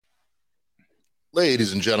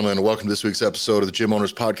Ladies and gentlemen, welcome to this week's episode of the Gym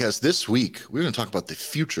Owners Podcast. This week, we're going to talk about the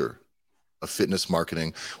future of fitness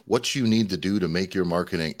marketing, what you need to do to make your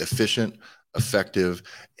marketing efficient, effective,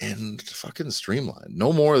 and fucking streamlined.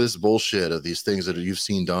 No more of this bullshit of these things that you've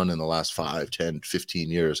seen done in the last 5, 10,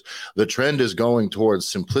 15 years. The trend is going towards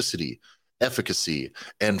simplicity, efficacy,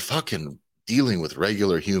 and fucking dealing with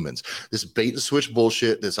regular humans. This bait and switch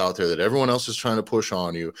bullshit that's out there that everyone else is trying to push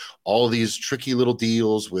on you, all these tricky little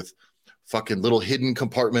deals with fucking little hidden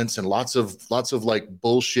compartments and lots of like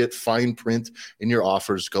bullshit fine print in your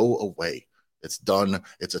offers, go away. It's done.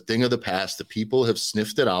 It's a thing of the past. The people have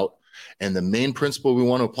sniffed it out. And the main principle we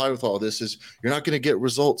want to apply with all this is you're not going to get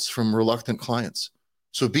results from reluctant clients.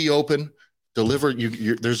 So be open, deliver.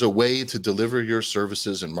 There's a way to deliver your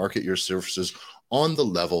services and market your services on the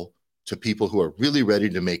level to people who are really ready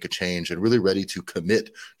to make a change and really ready to commit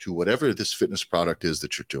to whatever this fitness product is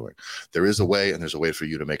that you're doing. There is a way, and there's a way for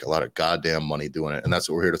you to make a lot of goddamn money doing it. And that's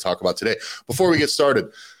what we're here to talk about today. Before we get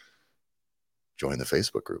started, join the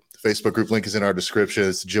Facebook group. The Facebook group link is in our description.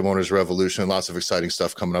 It's the Gym Owners Revolution. Lots of exciting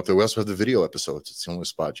stuff coming up there. We also have the video episodes. It's the only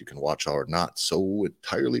spot you can watch our not so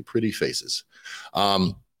entirely pretty faces.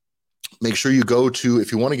 Make sure you go to,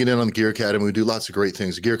 if you want to get in on the Gear Academy, we do lots of great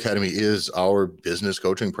things. The Gear Academy is our business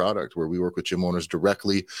coaching product where we work with gym owners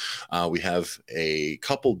directly. We have a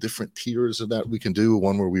couple different tiers of that we can do.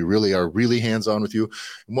 One where we really are really hands-on with you,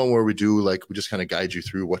 and one where we just kind of guide you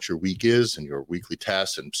through what your week is and your weekly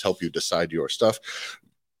tasks and help you decide your stuff.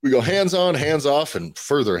 We go hands-on, hands-off, and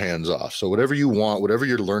further hands-off. So whatever you want, whatever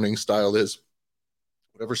your learning style is,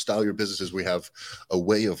 whatever style your business is, we have a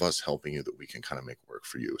way of us helping you that we can kind of make work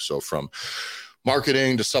for you. So from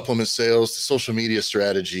marketing to supplement sales to social media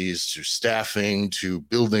strategies to staffing to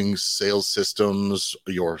building sales systems,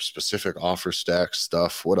 your specific offer stack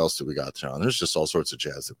stuff. What else do we got, John? There's just all sorts of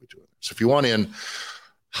jazz that we do. So if you want in,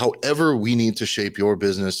 however we need to shape your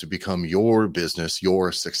business to become your business,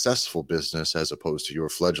 your successful business, as opposed to your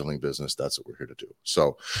fledgling business, that's what we're here to do.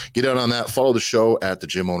 So get out on that. Follow the show at the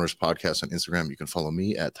Gym Owners Podcast on Instagram. You can follow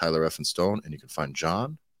me at Tyler F. and Stone, and you can find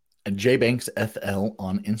John at JBanksFL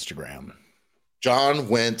on Instagram. John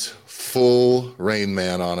went full Rain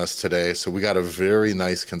Man on us today. So we got a very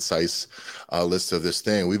nice, concise list of this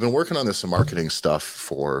thing. We've been working on this marketing stuff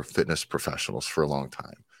for fitness professionals for a long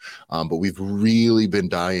time. But we've really been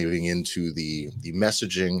diving into the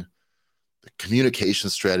messaging, the communication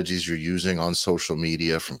strategies you're using on social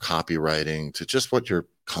media, from copywriting to just what your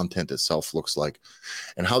content itself looks like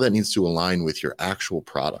and how that needs to align with your actual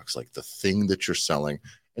products, like the thing that you're selling,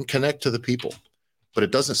 and connect to the people. But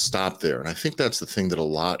it doesn't stop there. And I think that's the thing that a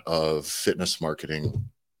lot of fitness marketing,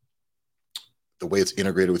 the way it's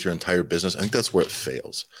integrated with your entire business, I think that's where it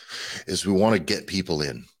fails, is we want to get people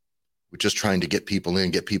in. We're just trying to get people in,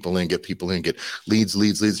 get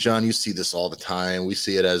leads. John, you see this all the time. We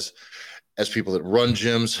see it as people that run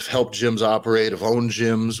gyms, help gyms operate, have owned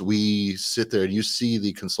gyms. We sit there and you see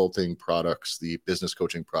the consulting products, the business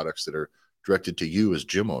coaching products that are directed to you as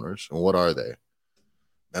gym owners. And what are they?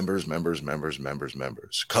 Members.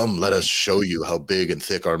 Come, let us show you how big and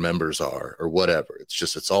thick our members are, or whatever.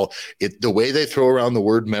 The way they throw around the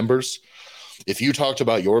word members. If you talked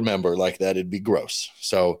about your member like that, it'd be gross.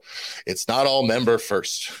 So it's not all member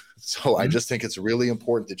first. So I just think it's really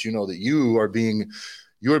important that you know that you are being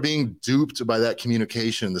duped by that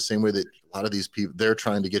communication the same way that a lot of these people, they're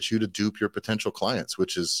trying to get you to dupe your potential clients,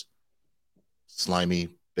 which is slimy,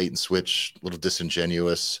 bait and switch, a little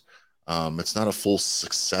disingenuous. It's not a full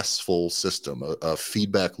successful system. A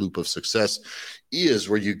feedback loop of success is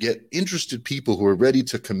where you get interested people who are ready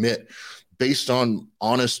to commit based on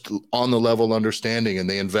honest, on the level understanding, and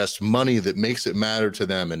they invest money that makes it matter to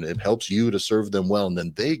them, and it helps you to serve them well. And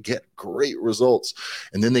then they get great results,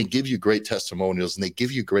 and then they give you great testimonials, and they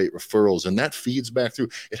give you great referrals, and that feeds back through.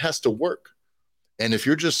 It has to work. And if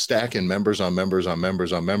you're just stacking members on members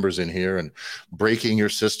in here and breaking your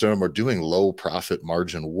system, or doing low profit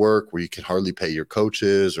margin work where you can hardly pay your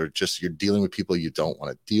coaches, or just you're dealing with people you don't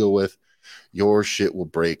want to deal with, your shit will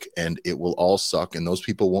break and it will all suck, and those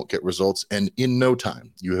people won't get results. And in no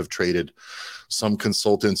time, you have traded some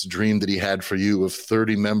consultant's dream that he had for you of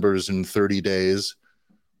 30 members in 30 days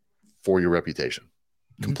for your reputation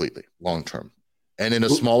completely long term. And in a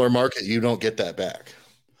smaller market, you don't get that back.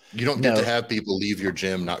 You don't get to have people leave your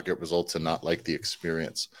gym, not get results, and not like the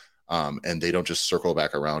experience. And they don't just circle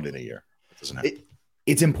back around in a year. It doesn't happen.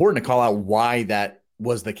 It's important to call out why that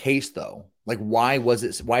was the case, though. Like, why is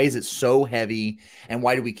it so heavy, and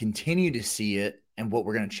why do we continue to see it And what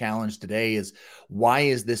we're going to challenge today is, why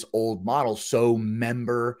is this old model so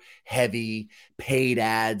member heavy, paid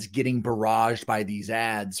ads, getting barraged by these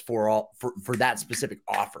ads for that specific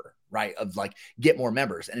offer, right? Of like, get more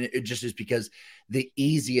members. And it just is because the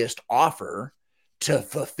easiest offer to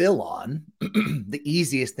fulfill on, the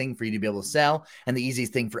easiest thing for you to be able to sell, and the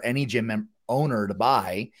easiest thing for any gym owner to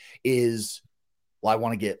buy is, well, I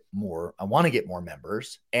want to get more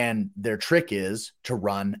members. And their trick is to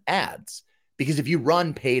run ads. Because if you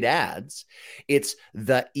run paid ads, it's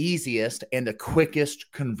the easiest and the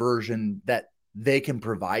quickest conversion that they can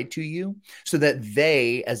provide to you, so that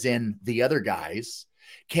they, as in the other guys,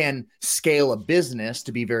 can scale a business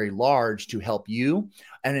to be very large to help you.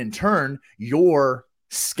 And in turn, you're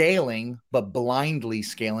scaling, but blindly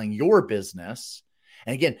scaling your business.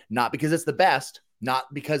 And again, not because it's the best,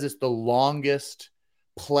 not because it's the longest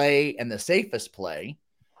play and the safest play.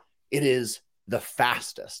 It is the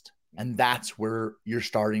fastest. And that's where you're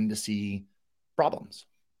starting to see problems.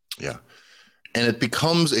 Yeah. And it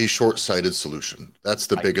becomes a short-sighted solution. That's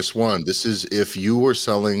the biggest one. This is, if your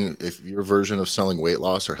version of selling weight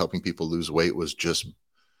loss or helping people lose weight was just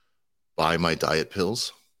buy my diet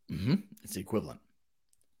pills. It's the equivalent.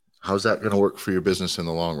 How's that going to work for your business in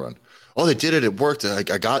the long run? Oh, they did it. It worked. I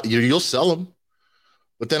got you. You'll sell them.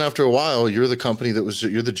 But then after a while, you're the company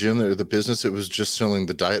you're the gym or the business that was just selling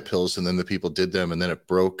the diet pills, and then the people did them, and then it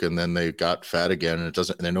broke, and then they got fat again, and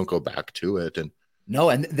and they don't go back to it. And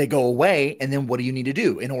they go away. And then what do you need to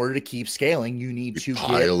do in order to keep scaling? You need to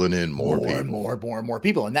piling in more people. And more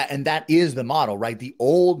people. And that is the model, right? The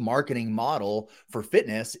old marketing model for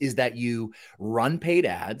fitness is that you run paid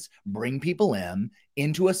ads, bring people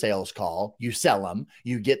into a sales call, you sell them,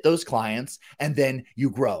 you get those clients, and then you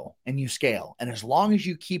grow and you scale. And as long as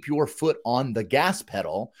you keep your foot on the gas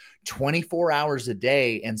pedal 24 hours a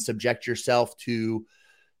day and subject yourself to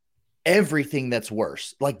everything that's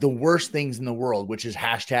worse, like the worst things in the world, which is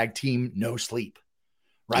 #team no sleep,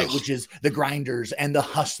 right? Ugh. Which is the grinders and the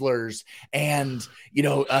hustlers. And,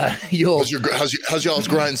 how's y'all's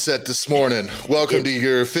grind set this morning? Welcome to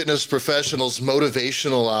your fitness professionals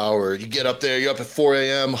motivational hour. You get up there, you're up at 4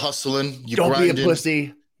 a.m. hustling. You don't grinding, be a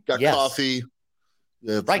pussy. Got coffee,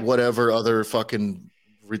 right? Whatever other fucking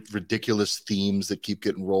ridiculous themes that keep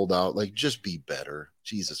getting rolled out. Like, just be better.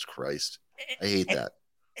 Jesus Christ. I hate that.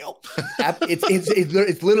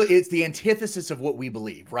 It's the antithesis of what we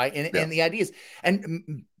believe, right? And the idea is,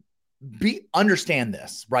 and understand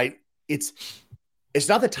this, right? It's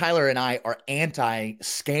not that Tyler and I are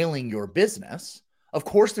anti-scaling your business. Of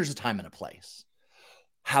course, there's a time and a place.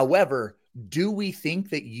 However, do we think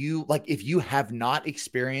that if you have not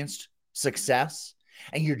experienced success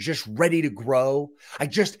and you're just ready to grow, I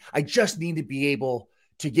just need to be able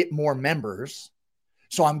to get more members,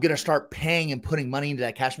 so I'm going to start paying and putting money into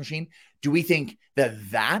that cash machine. Do we think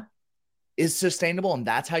that is sustainable and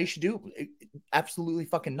that's how you should do it? Absolutely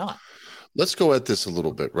fucking not. Let's go at this a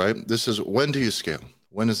little bit, right? This is, when do you scale?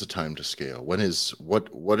 When is the time to scale?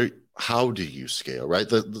 How do you scale,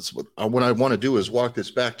 right? What I want to do is walk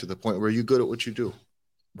this back to the point where you're good at what you do.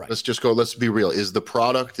 Right. Let's be real. Is the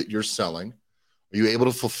product that you're selling, are you able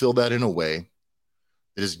to fulfill that in a way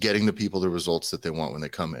that is getting the people the results that they want when they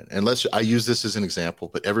come in? And I use this as an example,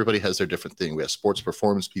 but everybody has their different thing. We have sports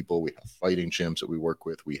performance people, we have fighting gyms that we work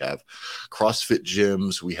with, we have CrossFit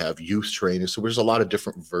gyms, we have youth training. So there's a lot of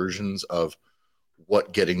different versions of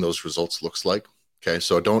what getting those results looks like. Okay.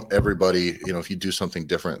 So don't everybody, if you do something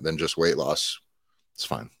different than just weight loss, it's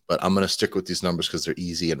fine. But I'm going to stick with these numbers because they're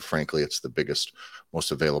easy. And frankly, it's the biggest,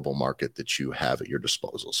 most available market that you have at your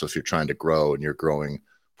disposal. So if you're trying to grow and you're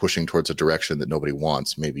pushing towards a direction that nobody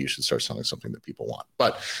wants, maybe you should start selling something that people want.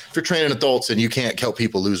 But if you're training adults and you can't help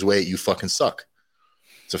people lose weight, you fucking suck.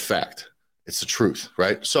 It's a fact. It's the truth,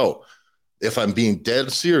 right? So if I'm being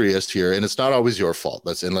dead serious here, and it's not always your fault,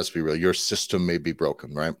 let's be real, your system may be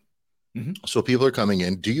broken, right? Mm-hmm. So people are coming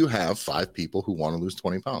in. Do you have 5 people who want to lose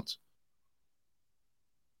 20 pounds?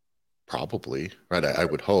 Probably, right? I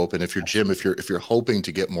would hope. And if you're if you're hoping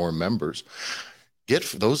to get more members, get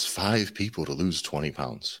those 5 people to lose 20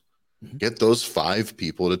 pounds. Mm-hmm. Get those 5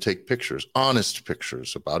 people to take pictures, honest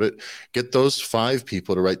pictures about it. Get those 5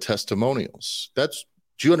 people to write testimonials. Do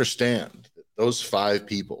you understand that those 5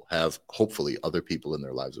 people have hopefully other people in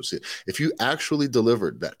their lives who see it? If you actually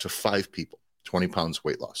delivered that to 5 people, 20 pounds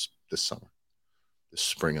weight loss this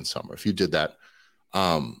spring and summer, if you did that,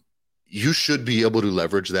 you should be able to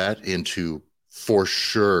leverage that into, for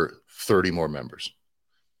sure, 30 more members.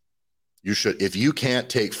 You should. If you can't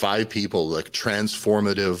take 5 people, like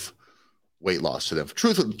transformative weight loss to them,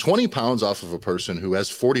 truthfully, 20 pounds off of a person who has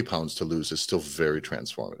 40 pounds to lose is still very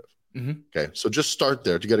transformative. Okay. So just start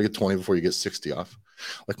there. You got to get 20 before you get 60 off.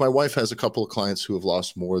 Like my wife has a couple of clients who have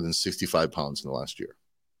lost more than 65 pounds in the last year.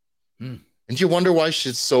 And you wonder why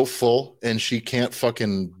she's so full and she can't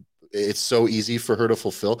fucking, it's so easy for her to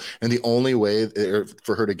fulfill. And the only way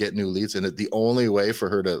for her to get new leads, and the only way for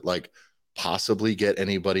her to like possibly get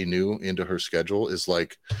anybody new into her schedule is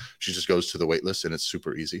like, she just goes to the wait list and it's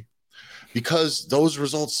super easy because those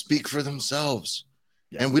results speak for themselves.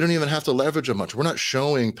 Yeah. And we don't even have to leverage them much. We're not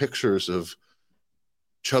showing pictures of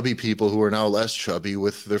chubby people who are now less chubby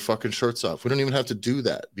with their fucking shirts off. We don't even have to do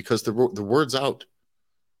that because the word's out.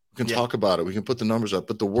 We can talk about it. We can put the numbers up,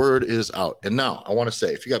 but the word is out. And now I want to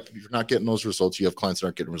say, if you're not getting those results, you have clients that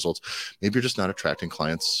aren't getting results. Maybe you're just not attracting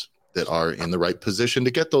clients that are in the right position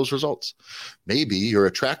to get those results. Maybe you're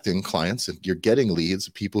attracting clients and you're getting leads,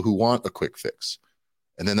 people who want a quick fix.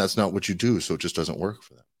 And then that's not what you do. So it just doesn't work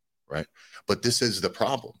for them. Right. But this is the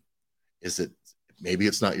problem, is that maybe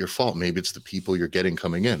it's not your fault. Maybe it's the people you're getting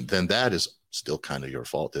coming in. Then that is still kind of your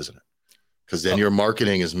fault, isn't it? Because then your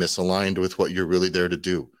marketing is misaligned with what you're really there to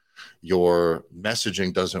do. Your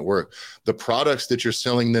messaging doesn't work. The products that you're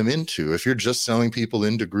selling them into, if you're just selling people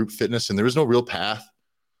into group fitness and there is no real path,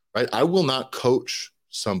 right? I will not coach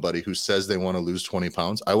somebody who says they want to lose 20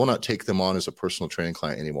 pounds. I will not take them on as a personal training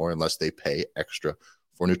client anymore unless they pay extra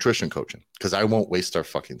for nutrition coaching, because I won't waste our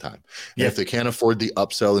fucking time. Yeah. If they can't afford the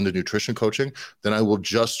upsell into nutrition coaching, then I will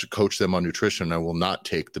just coach them on nutrition. I will not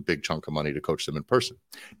take the big chunk of money to coach them in person.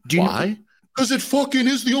 Why? Because it fucking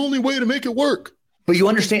is the only way to make it work. But you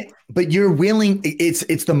understand, but you're willing,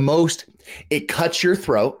 it's the most, it cuts your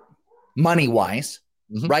throat money wise,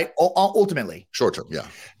 right? Ultimately. Short term, yeah.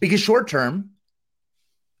 Because short term,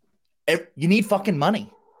 you need fucking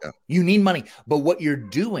money. Yeah. You need money. But what you're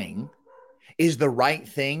doing is the right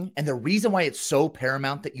thing. And the reason why it's so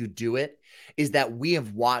paramount that you do it is that we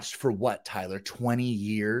have watched for what, Tyler, 20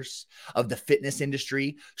 years of the fitness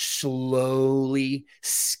industry slowly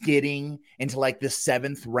skidding into like the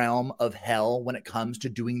seventh realm of hell when it comes to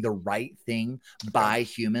doing the right thing by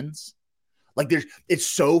humans. Like it's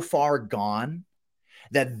so far gone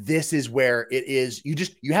that this is where it is.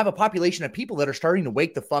 You have a population of people that are starting to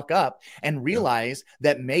wake the fuck up and realize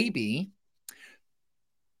that maybe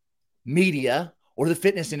media or the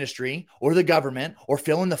fitness industry or the government or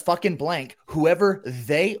fill in the fucking blank, whoever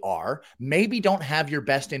they are, maybe don't have your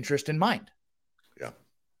best interest in mind. Yeah.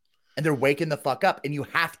 And they're waking the fuck up, and you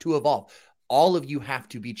have to evolve. All of you have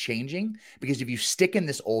to be changing, because if you stick in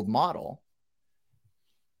this old model,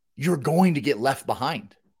 you're going to get left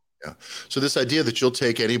behind. Yeah. So this idea that you'll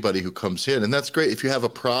take anybody who comes in, and that's great if you have a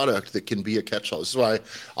product that can be a catch-all. This is why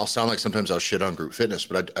I'll sound like sometimes I'll shit on group fitness,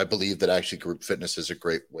 but I believe that actually group fitness is a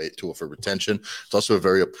great tool for retention. It's also a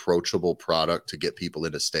very approachable product to get people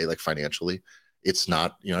into stay, like financially. It's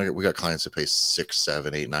not, we got clients that pay $600,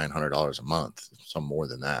 $700, $800, $900 a month, some more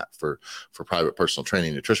than that for private personal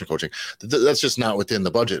training, nutrition coaching. That's just not within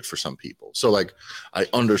the budget for some people. So like, I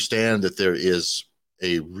understand that there is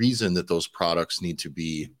a reason that those products need to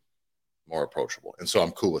be more approachable. And so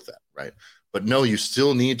I'm cool with that. Right. But no, you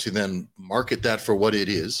still need to then market that for what it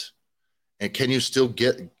is. And can you still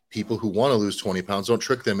get people who want to lose 20 pounds? Don't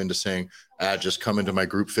trick them into saying, just come into my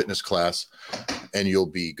group fitness class and you'll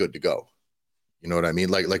be good to go. You know what I mean?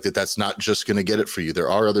 Like that's not just going to get it for you. There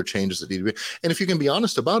are other changes that need to be. And if you can be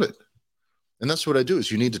honest about it, and that's what I do, is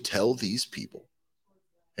you need to tell these people,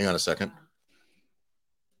 hang on a second.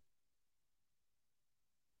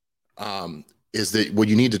 Is that what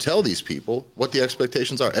you need to tell these people, what the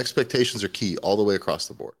expectations are. Expectations are key all the way across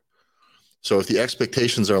the board. So if the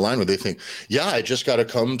expectations are aligned with, they think, yeah, I just got to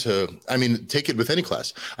come to, take it with any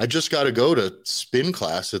class. I just got to go to spin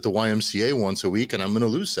class at the YMCA once a week and I'm going to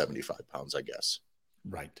lose 75 pounds, I guess.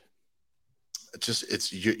 Right.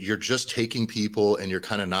 You're just taking people and you're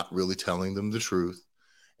kind of not really telling them the truth.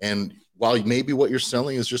 And while maybe what you're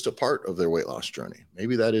selling is just a part of their weight loss journey,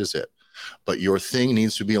 maybe that is it. But your thing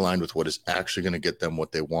needs to be aligned with what is actually going to get them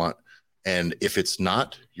what they want. And if it's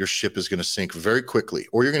not, your ship is going to sink very quickly,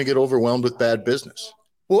 or you're going to get overwhelmed with bad business.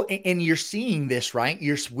 Well, and you're seeing this, right?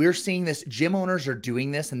 We're seeing this. Gym owners are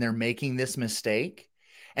doing this and they're making this mistake.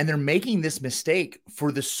 And they're making this mistake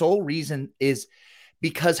for the sole reason is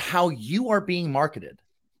because how you are being marketed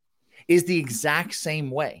is the exact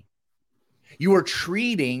same way. You are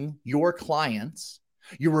treating your clients,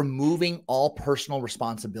 you're removing all personal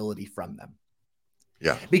responsibility from them.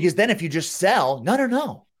 Yeah. Because then if you just sell,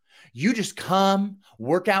 no. You just come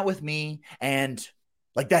work out with me and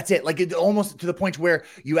like, that's it. Like it almost to the point where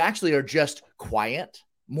you actually are just quiet,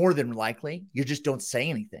 more than likely. You just don't say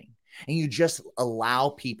anything. And you just allow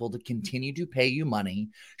people to continue to pay you money,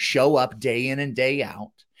 show up day in and day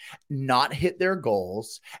out. not hit their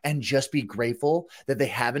goals, and just be grateful that they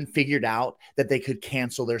haven't figured out that they could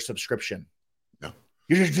cancel their subscription. Yeah.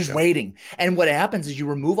 You're just waiting. And what happens is you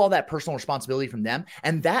remove all that personal responsibility from them.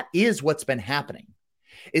 And that is what's been happening,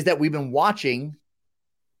 is that we've been watching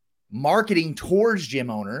marketing towards gym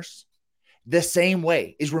owners the same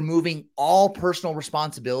way, is removing all personal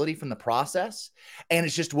responsibility from the process. And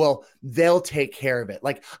it's just, well, they'll take care of it.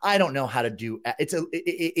 Like, I don't know how to do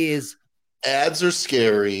it is. Ads are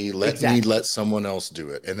scary. Let someone else do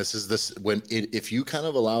it. And if you kind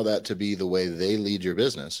of allow that to be the way they lead your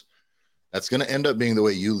business, that's going to end up being the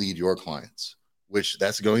way you lead your clients, which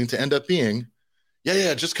that's going to end up being,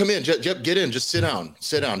 just come in, Jep, get in, just sit down.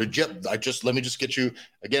 Jep, let me just get you,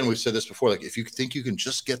 again, we've said this before, like if you think you can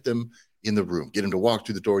just get them in the room, get them to walk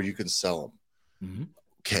through the door, you can sell them. Mm-hmm.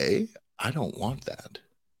 Okay, I don't want that.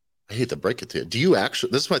 I hate to break it to you. Do you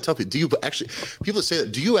actually, this is what I tell people, people say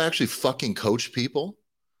that, do you actually fucking coach people?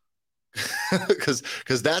 Because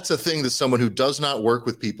that's a thing that someone who does not work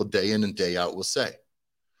with people day in and day out will say.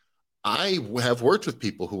 I have worked with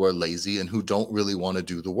people who are lazy and who don't really want to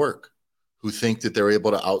do the work, who think that they're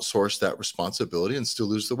able to outsource that responsibility and still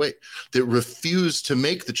lose the weight, that refuse to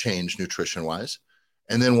make the change nutrition-wise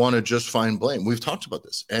and then want to just find blame. We've talked about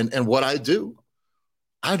this. And what I do,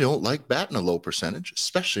 I don't like batting a low percentage,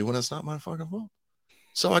 especially when it's not my fucking fault.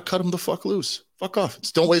 So I cut them the fuck loose. Fuck off.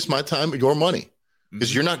 Don't waste my time or your money,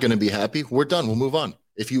 because you're not going to be happy. We're done. We'll move on.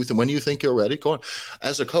 When you think you're ready, go on.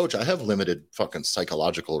 As a coach, I have limited fucking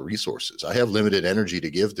psychological resources. I have limited energy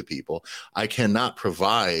to give to people. I cannot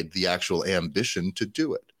provide the actual ambition to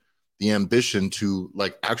do it. The ambition to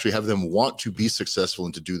like actually have them want to be successful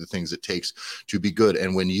and to do the things it takes to be good.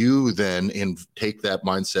 And when you then take that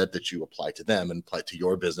mindset that you apply to them and apply to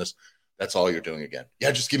your business, that's all you're doing again.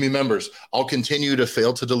 Yeah, just give me members. I'll continue to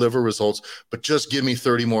fail to deliver results, but just give me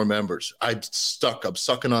 30 more members. I'm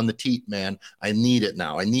sucking on the teat, man. I need it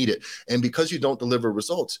now. I need it. And because you don't deliver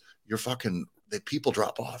results, people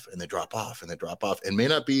drop off and they drop off and they drop off. It may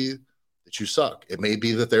not be that you suck. It may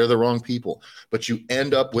be that they're the wrong people, but you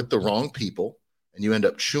end up with the wrong people and you end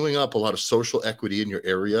up chewing up a lot of social equity in your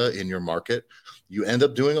area, in your market. You end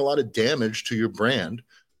up doing a lot of damage to your brand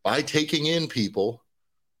by taking in people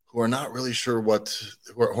who are not really sure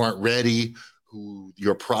who aren't ready, who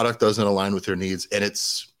your product doesn't align with their needs. And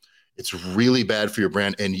it's really bad for your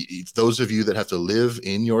brand. And those of you that have to live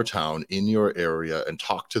in your town, in your area, and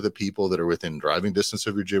talk to the people that are within driving distance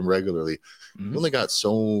of your gym regularly, you only got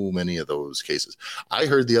so many of those cases. I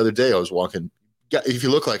heard the other day, I was walking, if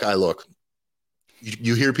you look like I look,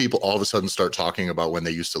 you hear people all of a sudden start talking about when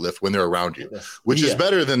they used to lift, when they're around you, which is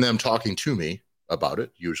better than them talking to me about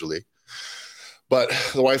it, usually. But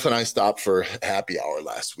the wife and I stopped for happy hour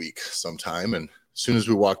last week sometime. And as soon as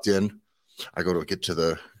we walked in, I go to get to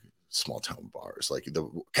the small town bars, like the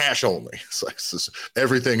cash only. It's like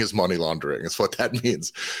everything is money laundering. It's what that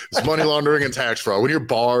means. It's money laundering and tax fraud. When your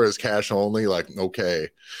bar is cash only, like, okay,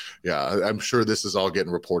 yeah, I'm sure this is all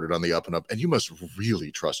getting reported on the up and up. And you must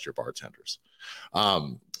really trust your bartenders.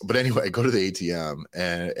 But anyway, go to the ATM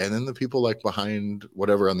and then the people like behind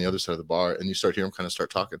whatever on the other side of the bar, and you start hearing them kind of start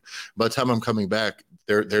talking. By the time I'm coming back,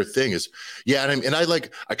 their thing is, yeah, and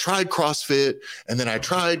I tried CrossFit, and then I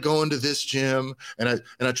tried going to this gym, and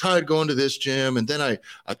I tried going to this gym, and then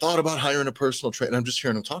I thought about hiring a personal trainer. And I'm just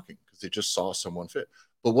hearing them talking because they just saw someone fit.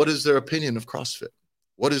 But what is their opinion of CrossFit?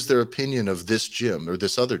 What is their opinion of this gym or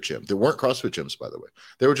this other gym? There weren't CrossFit gyms, by the way.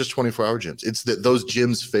 They were just 24-hour gyms. It's that those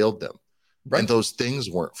gyms failed them. Right. And those things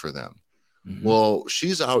weren't for them. Mm-hmm. Well,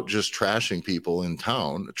 she's out just trashing people in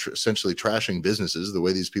town, essentially trashing businesses, the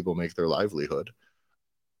way these people make their livelihood.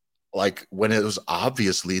 Like when it was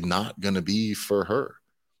obviously not going to be for her.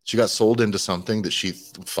 She got sold into something that she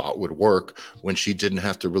thought would work when she didn't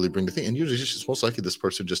have to really bring the thing. And usually she's most likely this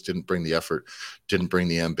person just didn't bring the effort, didn't bring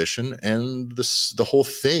the ambition. And the whole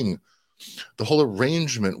thing, the whole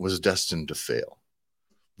arrangement was destined to fail.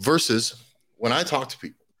 Versus when I talk to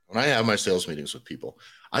people, when I have my sales meetings with people,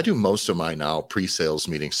 I do most of my now pre-sales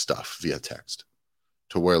meeting stuff via text,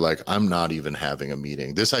 to where like I'm not even having a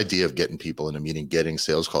meeting. This idea of getting people in a meeting, getting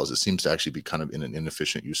sales calls, it seems to actually be kind of in an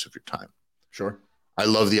inefficient use of your time. Sure. I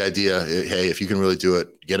love the idea. Hey, if you can really do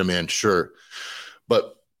it, get them in, sure.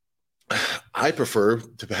 But I prefer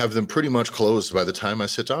to have them pretty much closed by the time I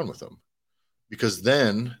sit down with them, because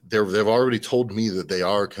then they've already told me that they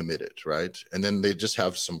are committed, right? And then they just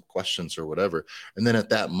have some questions or whatever. And then at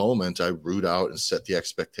that moment, I root out and set the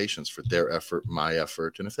expectations for their effort, my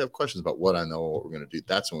effort. And if they have questions about what I know, what we're going to do,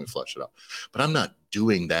 that's when we flesh it out. But I'm not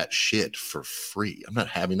doing that shit for free. I'm not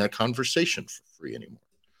having that conversation for free anymore.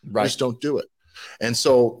 Right. I just don't do it. And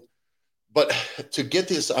so But to get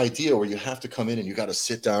this idea where you have to come in and you got to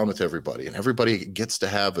sit down with everybody and everybody gets to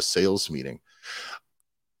have a sales meeting,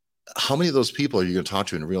 how many of those people are you going to talk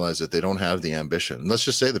to and realize that they don't have the ambition? And let's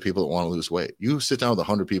just say the people that want to lose weight. You sit down with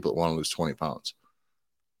 100 people that want to lose 20 pounds.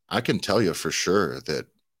 I can tell you for sure that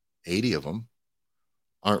 80 of them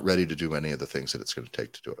aren't ready to do any of the things that it's going to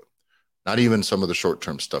take to do it. Not even some of the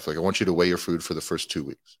short-term stuff. Like, I want you to weigh your food for the first 2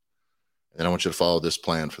 weeks. And then I want you to follow this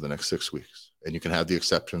plan for the next 6 weeks. And you can have the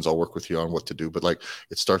exceptions. I'll work with you on what to do. But like,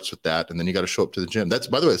 it starts with that. And then you got to show up to the gym. That's,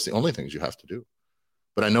 by the way, it's the only things you have to do.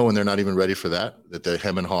 But I know when they're not even ready for that they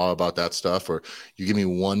hem and haw about that stuff, or you give me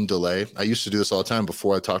one delay. I used to do this all the time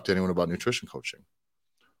before I talked to anyone about nutrition coaching.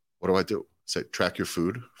 What do? Say, track your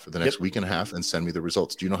food for the next week and a half and send me the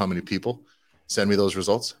results. Do you know how many people send me those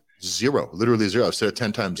results? Zero, literally zero. I've said it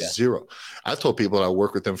 10 times, zero. I've told people that I'll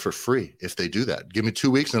work with them for free if they do that. Give me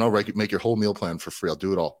 2 weeks and I'll make your whole meal plan for free. I'll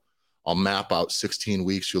do it all. I'll map out 16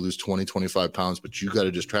 weeks. You'll lose 20, 25 pounds, but you got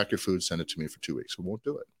to just track your food, send it to me for 2 weeks. We won't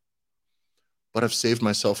do it. But I've saved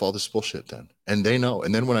myself all this bullshit then. And they know.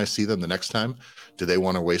 And then when I see them the next time, do they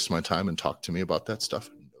want to waste my time and talk to me about that stuff?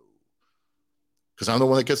 No. Because I'm the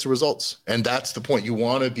one that gets the results. And that's the point. You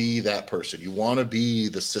want to be that person. You want to be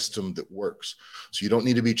the system that works. So you don't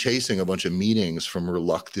need to be chasing a bunch of meetings from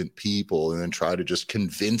reluctant people and then try to just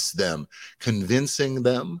convincing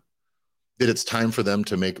them that it's time for them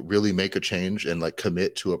to really make a change and like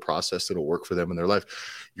commit to a process that'll work for them in their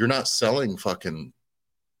life. You're not selling fucking.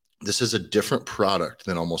 This is a different product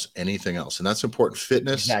than almost anything else. And that's important.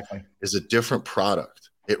 Fitness is a different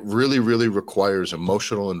product. It really, really requires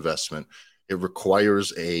emotional investment. It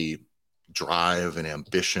requires a drive and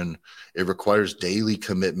ambition. It requires daily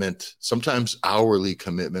commitment, sometimes hourly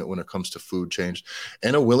commitment when it comes to food change,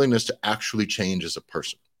 and a willingness to actually change as a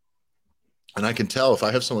person. And I can tell if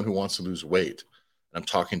I have someone who wants to lose weight and I'm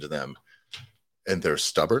talking to them and they're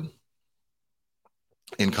stubborn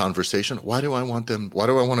in conversation, why do I want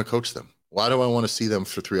to coach them? Why do I want to see them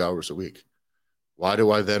for 3 hours a week? Why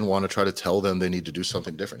do I then want to try to tell them they need to do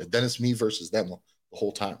something different? And then it's me versus them the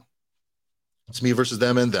whole time. It's me versus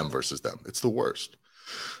them and them versus them. It's the worst.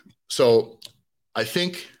 So I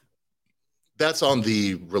think that's on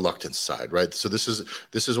the reluctance side, right? So this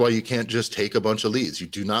is why you can't just take a bunch of leads. You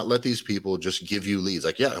do not let these people just give you leads.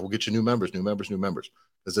 Like, yeah, we'll get you new members,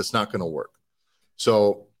 because it's not going to work.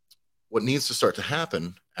 So what needs to start to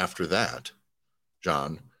happen after that,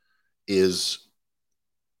 John, is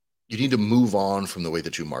you need to move on from the way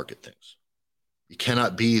that you market things. You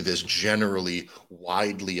cannot be this generally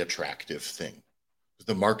widely attractive thing.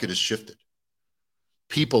 The market has shifted.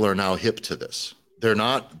 People are now hip to this.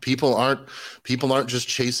 People aren't just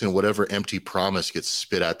chasing whatever empty promise gets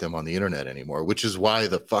spit at them on the internet anymore, which is why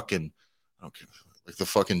the fucking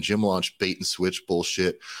gym launch bait and switch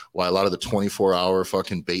bullshit, why a lot of the 24-hour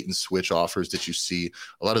fucking bait and switch offers that you see,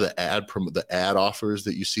 a lot of the ad offers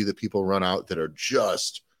that you see that people run out that are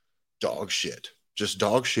just dog shit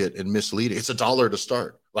and misleading. It's $1 to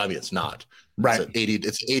start. Well, I mean, it's not. Right.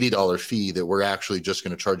 It's $80 fee that we're actually just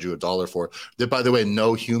going to charge you $1 for. That, by the way,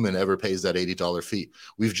 no human ever pays that $80 fee.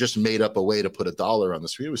 We've just made up a way to put $1 on the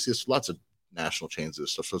screen. We see lots of national chains of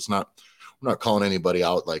this stuff. So we're not calling anybody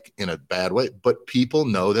out like in a bad way, but people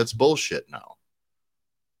know that's bullshit now.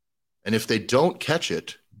 And if they don't catch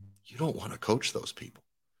it, you don't want to coach those people.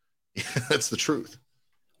 That's the truth.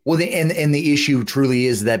 Well, and the issue truly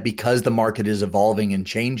is that because the market is evolving and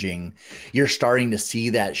changing, you're starting to see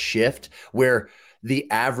that shift where the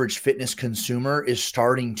average fitness consumer is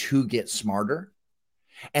starting to get smarter.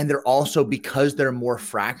 And they're also, because they're more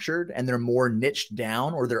fractured and they're more niched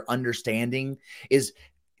down, or their understanding is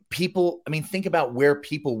people. I mean, think about where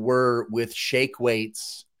people were with shake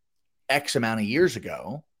weights X amount of years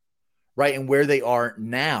ago, right? And where they are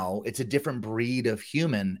now. It's a different breed of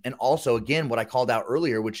human. And also, again, what I called out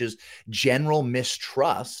earlier, which is general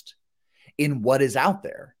mistrust in what is out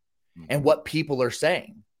there and what people are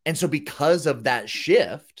saying. And so because of that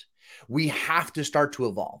shift, we have to start to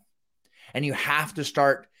evolve. And you have to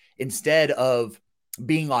start, instead of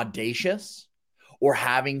being audacious or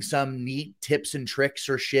having some neat tips and tricks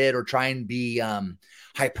or shit, or try and be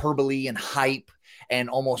hyperbole and hype and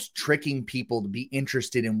almost tricking people to be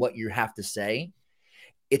interested in what you have to say,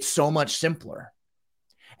 it's so much simpler.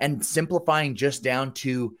 And simplifying just down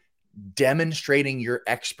to demonstrating your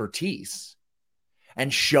expertise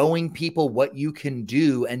and showing people what you can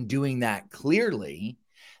do and doing that clearly,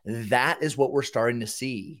 that is what we're starting to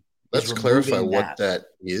see. Let's clarify what that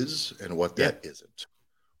is and what that isn't.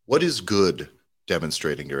 What is good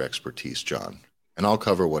demonstrating your expertise, John? And I'll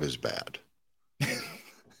cover what is bad.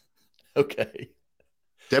 Okay.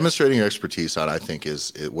 Demonstrating your expertise on, I think,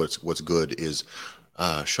 is what's good is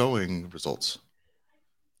showing results,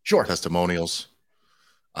 Sure. testimonials.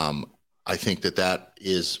 I think that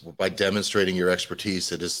is by demonstrating your expertise.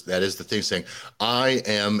 That is the thing, saying, I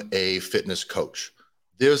am a fitness coach.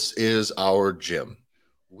 This is our gym.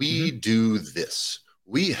 We do this.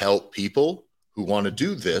 We help people who want to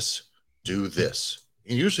do this,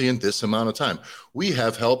 and usually in this amount of time. We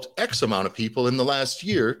have helped X amount of people in the last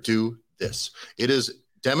year do this. It is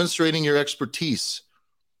demonstrating your expertise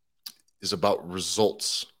is about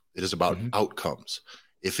results. It is about outcomes.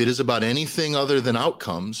 If it is about anything other than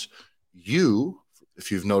outcomes, you,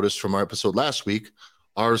 if you've noticed from our episode last week,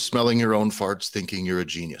 are smelling your own farts thinking you're a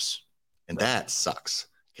genius. And that sucks.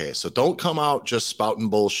 Okay, so don't come out just spouting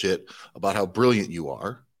bullshit about how brilliant you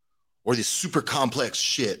are, or this super complex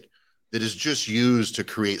shit that is just used to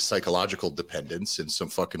create psychological dependence and some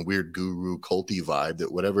fucking weird guru culty vibe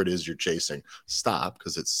that whatever it is you're chasing, stop,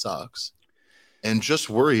 because it sucks. And just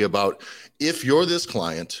worry about, if you're this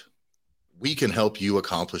client, we can help you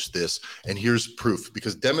accomplish this. And here's proof,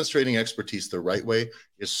 because demonstrating expertise the right way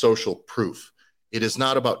is social proof. It is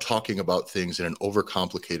not about talking about things in an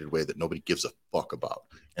overcomplicated way that nobody gives a fuck about.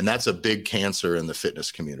 And that's a big cancer in the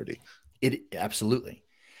fitness community. It absolutely.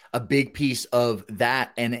 A big piece of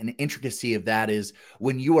that and an intricacy of that is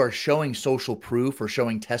when you are showing social proof or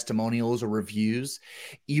showing testimonials or reviews,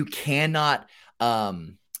 you cannot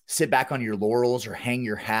sit back on your laurels or hang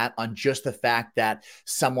your hat on just the fact that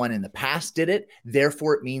someone in the past did it.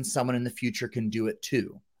 Therefore, it means someone in the future can do it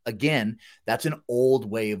too. Again, that's an old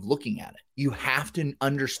way of looking at it. You have to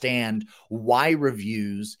understand why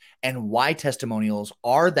reviews and why testimonials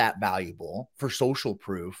are that valuable for social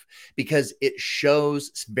proof, because it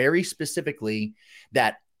shows very specifically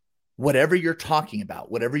that whatever you're talking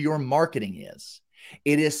about, whatever your marketing is,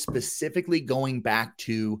 it is specifically going back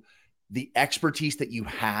to the expertise that you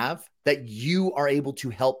have, that you are able to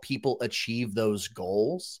help people achieve those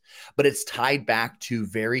goals, but it's tied back to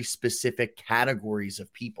very specific categories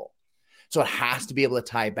of people. So it has to be able to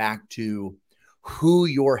tie back to who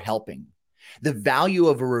you're helping. The value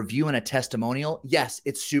of a review and a testimonial, yes,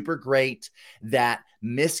 it's super great that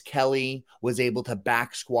Miss Kelly was able to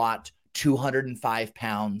back squat 205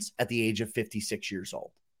 pounds at the age of 56 years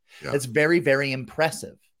old. Yeah. That's very, very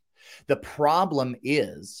impressive. The problem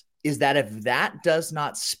is that if that does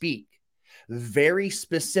not speak very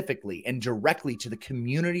specifically and directly to the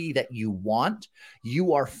community that you want,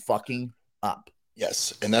 you are fucking up.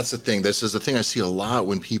 Yes. And that's the thing. This is the thing I see a lot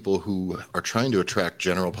when people who are trying to attract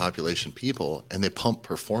general population people and they pump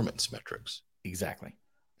performance metrics. Exactly.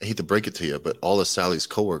 I hate to break it to you, but all of Sally's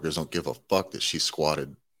coworkers don't give a fuck that she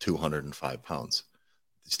squatted 205 pounds.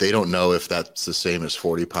 They don't know if that's the same as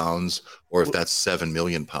 40 pounds or if that's 7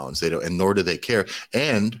 million pounds. They don't, and nor do they care.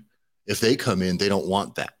 And if they come in, they don't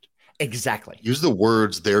want that. Exactly. Use the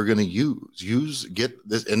words they're going to use. Get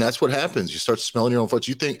this, and that's what happens. You start smelling your own farts.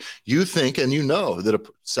 You think, and you know that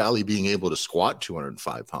Sally being able to squat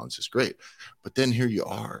 205 pounds is great, but then here you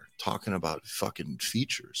are talking about fucking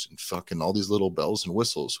features and fucking all these little bells and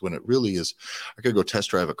whistles when it really is. I could go test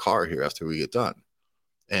drive a car here after we get done,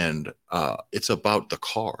 and it's about the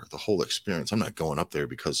car, the whole experience. I'm not going up there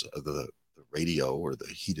because of the radio or the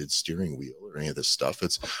heated steering wheel or any of this stuff.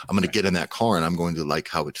 I'm going to get in that car and I'm going to like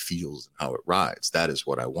how it feels and how it rides. That is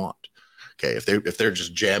what I want. Okay. If they're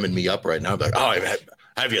just jamming me up right now, I'm like, oh,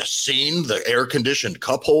 have you seen the air conditioned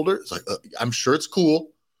cup holder? It's like, I'm sure it's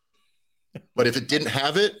cool, but if it didn't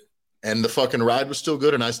have it and the fucking ride was still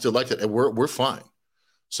good and I still liked it, we're fine.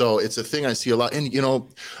 So it's a thing I see a lot. And, you know,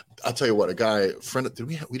 I'll tell you what, we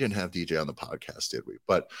didn't have DJ on the podcast, did we?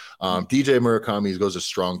 But DJ Murakami goes to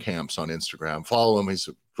Strong Camps on Instagram. Follow him. He's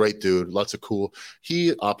a great dude. Lots of cool.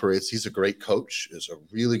 He's a great coach, is a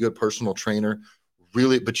really good personal trainer.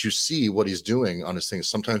 Really, but you see what he's doing on his things.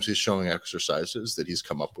 Sometimes he's showing exercises that he's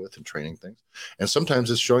come up with and training things. And sometimes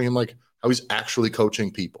it's showing him like how he's actually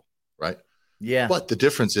coaching people, right? Yeah. But the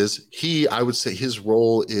difference is I would say his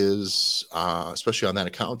role is, especially on that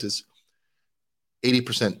account, is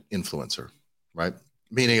 80% influencer, right?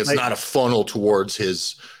 Meaning it's not a funnel towards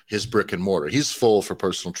his brick and mortar. He's full for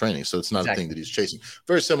personal training. So it's not a thing that he's chasing.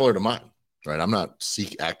 Very similar to mine, right? I'm not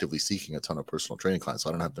actively seeking a ton of personal training clients.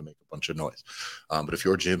 So I don't have to make a bunch of noise. But if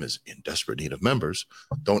your gym is in desperate need of members,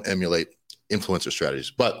 don't emulate influencer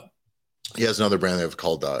strategies. But he has another brand they've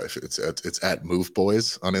called it's at Move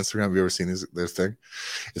Boys on Instagram. Have you ever seen their thing?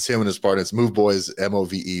 It's him and his partner. It's Move Boys,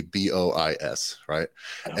 MOVEBOIS, right?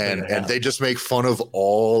 And they just make fun of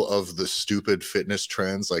all of the stupid fitness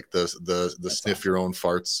trends, like the sniff your own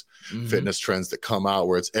farts fitness trends that come out,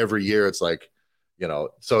 where it's every year. It's like,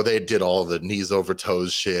 So they did all the knees over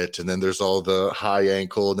toes shit, and then there's all the high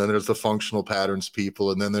ankle, and then there's the functional patterns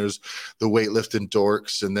people, and then there's the weightlifting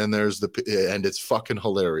dorks, and then there's and it's fucking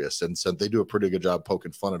hilarious. And so they do a pretty good job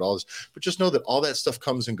poking fun at all this, but just know that all that stuff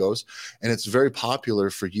comes and goes, and it's very popular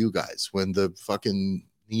for you guys when the fucking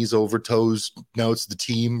knees over toes, now it's the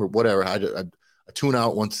team or whatever. I tune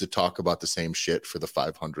out once to talk about the same shit for the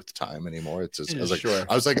 500th time anymore. It's just,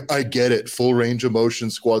 I was like, I get it. Full range of motion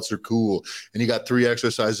squats are cool. And you got 3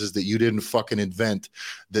 exercises that you didn't fucking invent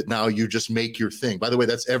that now you just make your thing. By the way,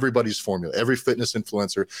 that's everybody's formula. Every fitness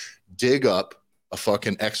influencer, dig up a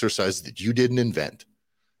fucking exercise that you didn't invent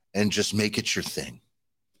and just make it your thing.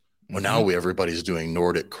 Well, now everybody's doing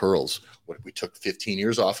Nordic curls. We took 15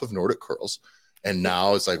 years off of Nordic curls. And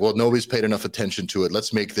now it's like, well, nobody's paid enough attention to it.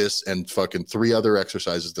 Let's make this and fucking 3 other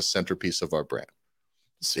exercises the centerpiece of our brand.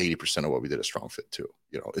 It's 80% of what we did at StrongFit too.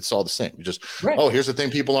 It's all the same. You just, oh, here's the thing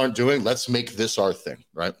people aren't doing. Let's make this our thing,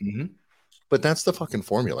 right? But that's the fucking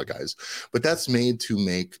formula, guys. But that's made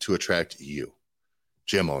to attract you,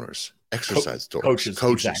 gym owners, exercise dorks,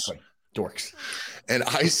 coaches. Exactly. Dorks. And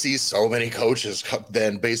I see so many coaches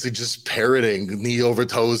then basically just parroting knee over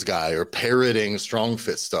toes guy or parroting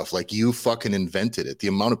StrongFit stuff like you fucking invented it. The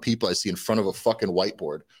amount of people I see in front of a fucking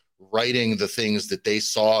whiteboard writing the things that they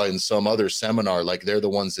saw in some other seminar like they're the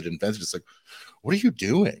ones that invented it. It's like, what are you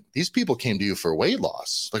doing? These people came to you for weight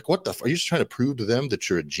loss. Like, what the are you just trying to prove to them that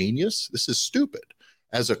you're a genius? This is stupid.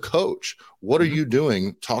 As a coach, what are you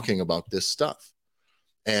doing talking about this stuff?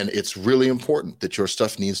 And it's really important that your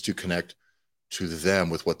stuff needs to connect to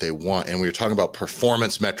them with what they want. And we were talking about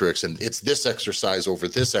performance metrics, and it's this exercise over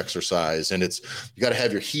this exercise. And it's, you got to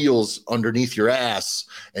have your heels underneath your ass,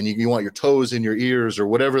 and you want your toes in your ears, or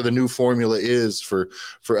whatever the new formula is for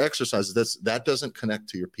exercises. That doesn't connect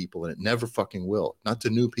to your people, and it never fucking will. Not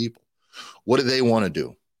to new people. What do they want to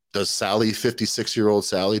do? Does Sally, 56-year-old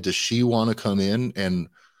Sally, does she want to come in and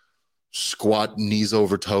squat knees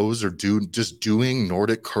over toes, or just doing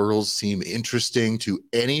Nordic curls seem interesting to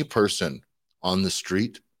any person on the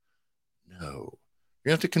street? No.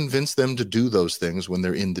 You have to convince them to do those things when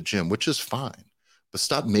they're in the gym, which is fine. But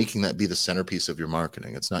stop making that be the centerpiece of your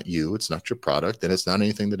marketing. It's not you, it's not your product, and it's not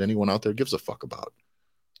anything that anyone out there gives a fuck about.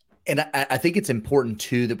 And I think it's important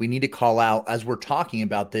too that we need to call out as we're talking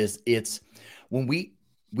about this. It's when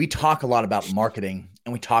we talk a lot about marketing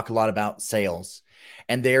and we talk a lot about sales,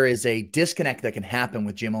 and there is a disconnect that can happen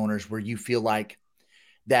with gym owners where you feel like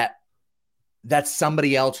that's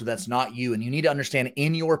somebody else or that's not you. And you need to understand,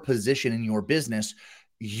 in your position in your business,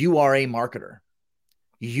 you are a marketer.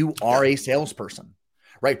 You are a salesperson,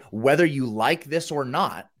 right? Whether you like this or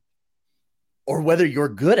not, or whether you're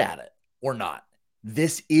good at it or not,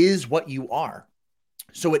 this is what you are.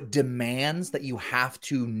 So it demands that you have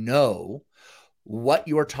to know what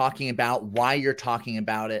you're talking about, why you're talking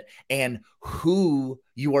about it, and who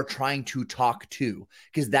you are trying to talk to.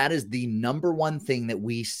 Because that is the number one thing that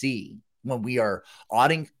we see when we are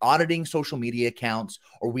auditing social media accounts,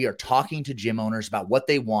 or we are talking to gym owners about what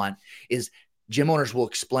they want, is gym owners will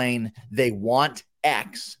explain they want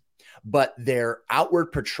X, but their outward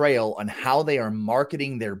portrayal on how they are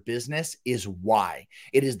marketing their business is Y.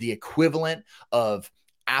 It is the equivalent of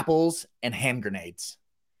apples and hand grenades.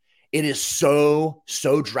 It is so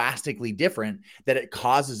drastically different that it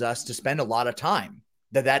causes us to spend a lot of time.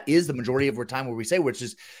 That is the majority of our time where we say, which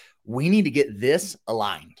is, we need to get this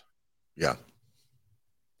aligned. Yeah.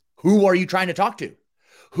 Who are you trying to talk to?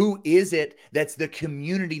 Who is it that's the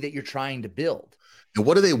community that you're trying to build? And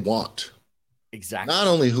what do they want? Exactly. Not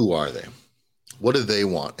only who are they, what do they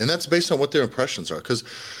want? And that's based on what their impressions are. Because,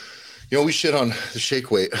 we shit on the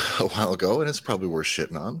shake weight a while ago, and it's probably worth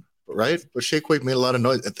shitting on, right? But shake weight made a lot of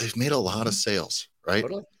noise. They've made a lot of sales, right?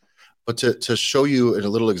 Totally. But to show you a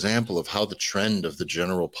little example of how the trend of the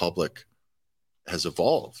general public has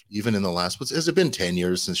evolved, even in the last, has it been 10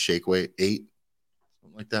 years since shake weight? 8?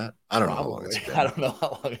 Something like that? I don't know how long it's been. I don't know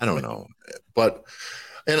how long. I don't know. But,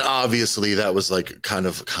 and obviously that was like kind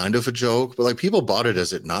of a joke, but like people bought it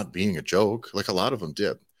as it not being a joke. Like a lot of them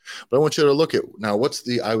did. But I want you to look at now,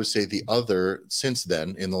 I would say the other, since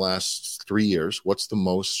then, in the last 3 years,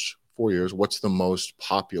 4 years, what's the most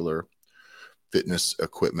popular fitness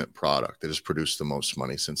equipment product that has produced the most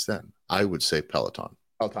money since then? I would say Peloton.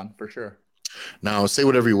 Peloton, for sure. Now, say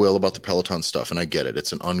whatever you will about the Peloton stuff, and I get it.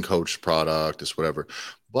 It's an uncoached product, it's whatever.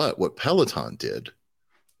 But what Peloton did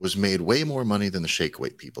was made way more money than the shake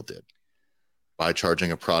weight people did by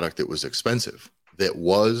charging a product that was expensive, that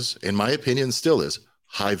was, in my opinion, still is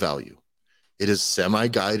high value. It is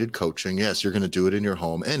semi-guided coaching. Yes, you're going to do it in your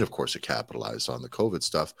home. And of course, it capitalized on the COVID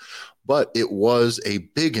stuff, but it was a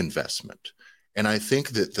big investment. And I think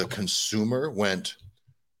that the consumer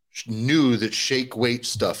knew that shake weight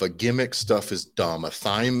stuff, a gimmick stuff is dumb. A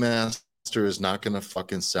Thigh Master is not going to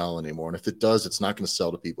fucking sell anymore. And if it does, it's not going to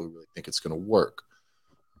sell to people who really think it's going to work.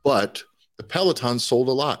 But the Peloton sold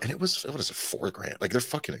a lot. And it was, what is it, $4,000? Like, they're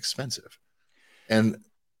fucking expensive. And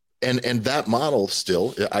that model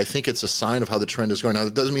still, I think it's a sign of how the trend is going. Now,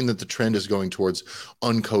 it doesn't mean that the trend is going towards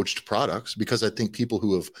uncoached products, because I think people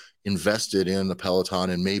who have invested in the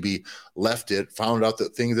Peloton and maybe left it, found out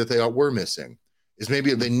that things that they were missing is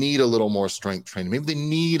maybe they need a little more strength training. Maybe they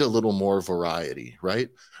need a little more variety, right?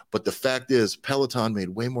 But the fact is, Peloton made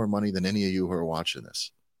way more money than any of you who are watching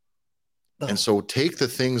this. And so take the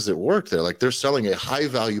things that work there. Like, they're selling a high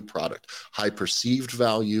value product, high perceived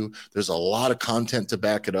value. There's a lot of content to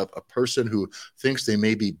back it up. A person who thinks they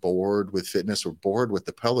may be bored with fitness or bored with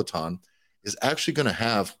the Peloton is actually going to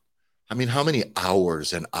have, I mean, how many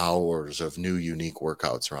hours and hours of new unique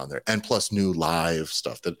workouts are on there, and plus new live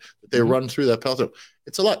stuff that they run through that Peloton.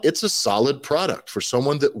 It's a lot. It's a solid product for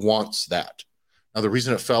someone that wants that. Now, the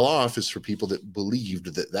reason it fell off is for people that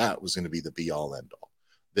believed that that was going to be the be all end all,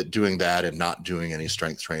 that doing that and not doing any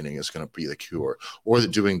strength training is going to be the cure, or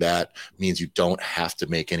that doing that means you don't have to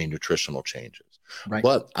make any nutritional changes. Right.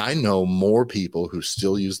 But I know more people who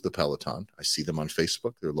still use the Peloton. I see them on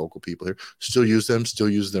Facebook. They're local people here, still use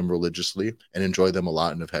them religiously and enjoy them a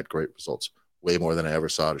lot and have had great results, way more than I ever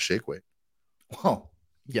saw at a shake weight. Oh,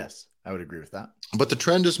 yes, I would agree with that. But the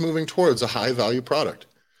trend is moving towards a high value product.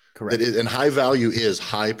 Correct. And high value is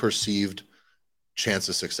high perceived chance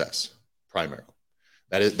of success, primarily.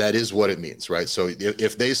 That is what it means, right? So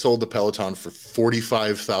if they sold the Peloton for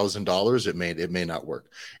 $45,000, it may not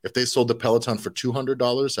work. If they sold the Peloton for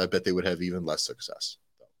 $200, I bet they would have even less success.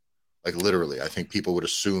 Like, literally, I think people would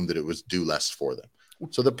assume that it was do less for them.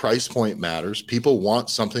 So the price point matters. People want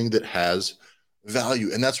something that has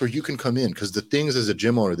value, and that's where you can come in, because the things as a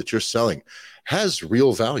gym owner that you're selling has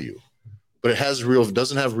real value, but it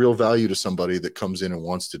doesn't have real value to somebody that comes in and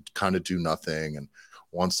wants to kind of do nothing and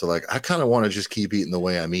wants to, like, I kind of want to just keep eating the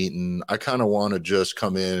way I'm eating. I kind of want to just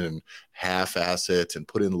come in and half-ass it and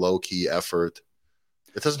put in low-key effort.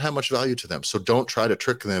 It doesn't have much value to them. So don't try to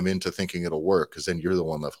trick them into thinking it'll work, because then you're the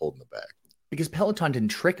one left holding the bag. Because Peloton didn't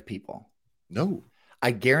trick people. No.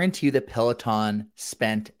 I guarantee you that Peloton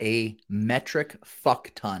spent a metric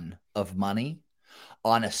fuck ton of money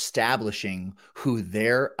on establishing who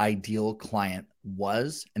their ideal client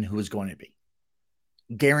was and who was going to be.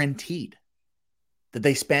 Guaranteed. That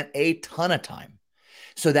they spent a ton of time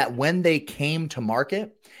so that when they came to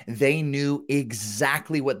market, they knew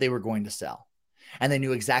exactly what they were going to sell, and they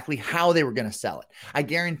knew exactly how they were going to sell it. I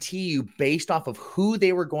guarantee you, based off of who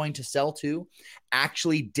they were going to sell to,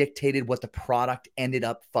 actually dictated what the product ended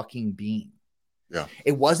up fucking being. Yeah.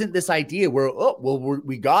 It wasn't this idea where, oh, well,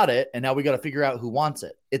 we got it, and now we got to figure out who wants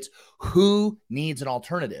it. It's who needs an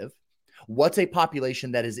alternative. What's a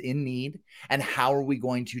population that is in need, and how are we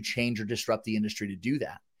going to change or disrupt the industry to do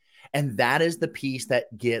that? And that is the piece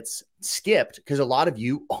that gets skipped, because a lot of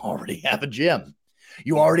you already have a gym.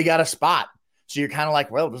 You already got a spot. So you're kind of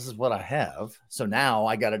like, well, this is what I have. So now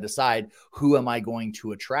I got to decide, who am I going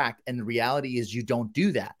to attract? And the reality is you don't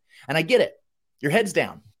do that. And I get it. Your head's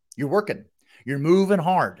down. You're working. You're moving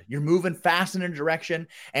hard. You're moving fast in a direction.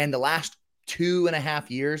 And the last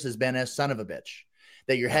 2.5 years has been a son of a bitch.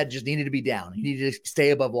 That your head just needed to be down. You needed to stay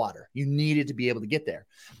above water. You needed to be able to get there.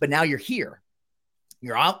 But now you're here.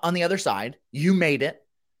 You're out on the other side. You made it,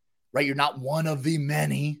 right? You're not one of the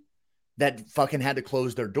many that fucking had to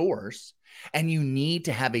close their doors. And you need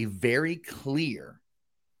to have a very clear,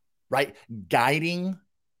 right, guiding,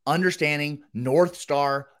 understanding, North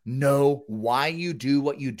Star, know why you do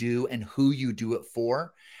what you do and who you do it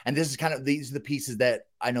for. And this is these are the pieces that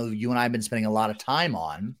I know you and I have been spending a lot of time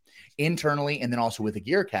on internally, and then also with the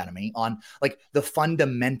Gear Academy, on like the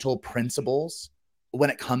fundamental principles when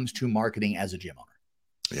it comes to marketing as a gym owner.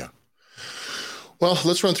 Yeah. Well,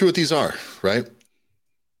 let's run through what these are, right?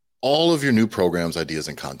 All of your new programs, ideas,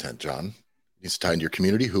 and content, John, needs to tie into your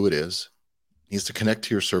community, who it is, needs to connect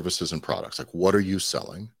to your services and products. Like, what are you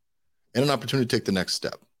selling? And an opportunity to take the next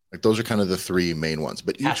step. Like, those are kind of the three main ones.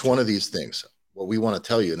 But each one of these things, what we want to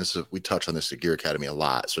tell you, and this is, we touch on this at Gear Academy a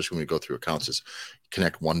lot, especially when we go through accounts, is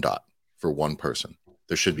connect one dot for one person.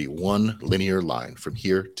 There should be one linear line from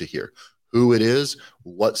here to here. Who it is,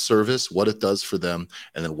 what service, what it does for them,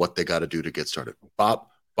 and then what they got to do to get started.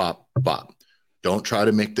 Bop, bop, bop. Don't try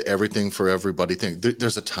to make the everything for everybody thing.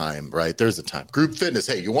 There's a time, right? There's a time. Group fitness.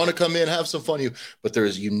 Hey, you want to come in, have some fun, but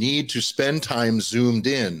you need to spend time zoomed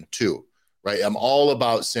in too, right? I'm all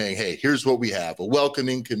about saying, hey, here's what we have: a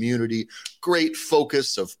welcoming community, great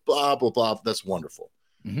focus of blah, blah, blah. That's wonderful.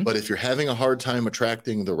 Mhm. But if you're having a hard time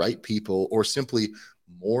attracting the right people or simply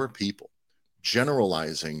more people,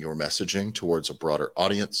 generalizing your messaging towards a broader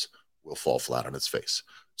audience will fall flat on its face.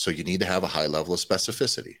 So you need to have a high level of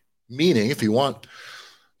specificity. Meaning, if you want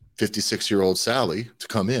 56-year-old Sally to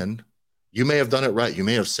come in, you may have done it right. You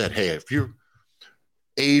may have said, hey, if you're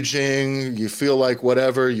aging, you feel like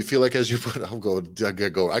whatever, you feel like as you put,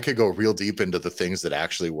 I could go real deep into the things that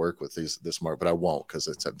actually work with this mark, but I won't because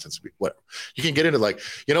it tends to be whatever. You can get into like,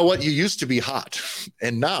 you know what, you used to be hot.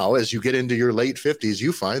 And now as you get into your late 50s,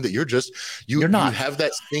 you find that you're not. You have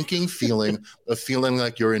that sinking feeling of feeling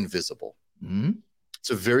like you're invisible. Mm-hmm. It's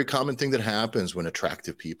a very common thing that happens when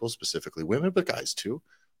attractive people, specifically women, but guys too.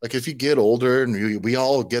 Like if you get older and we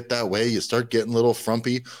all get that way, you start getting a little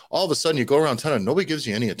frumpy. All of a sudden you go around town and nobody gives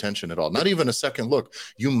you any attention at all. Not even a second look.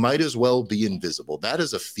 You might as well be invisible. That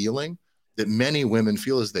is a feeling that many women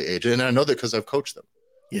feel as they age. And I know that because I've coached them,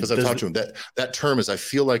 because I've talked to them. That term is I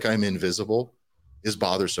feel like I'm invisible is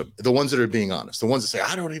bothersome. The ones that are being honest, the ones that say,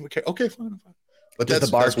 I don't even care. Okay, fine. But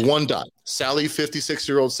that's one dot. Sally,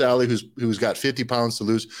 56-year-old Sally, who's got 50 pounds to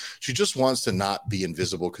lose. She just wants to not be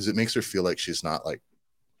invisible because it makes her feel like she's not like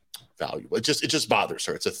valuable. It just bothers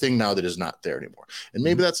her. It's a thing now that is not there anymore. And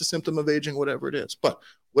maybe that's a symptom of aging, whatever it is. But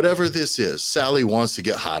whatever this is, Sally wants to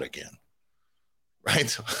get hot again.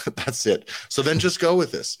 Right? That's it. So then just go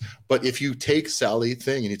with this. But if you take Sally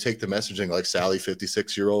thing and you take the messaging like Sally,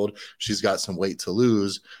 56-year-old, she's got some weight to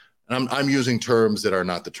lose. And I'm using terms that are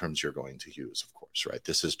not the terms you're going to use, of course, right?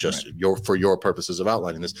 This is just for your purposes of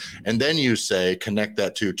outlining this. And then you say, connect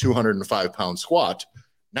that to 205-pound squat.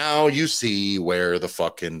 Now you see where the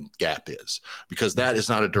fucking gap is, because that is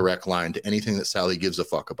not a direct line to anything that Sally gives a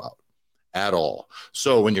fuck about at all.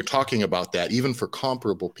 So when you're talking about that, even for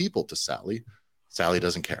comparable people to Sally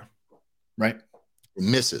doesn't care. Right. It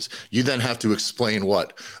misses. You then have to explain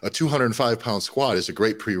what a 205-pound squat is a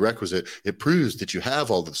great prerequisite. It proves that you have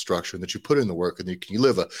all the structure and that you put in the work and you can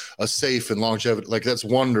live a safe and longevity. Like that's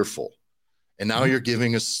wonderful. And now you're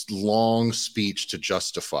giving a long speech to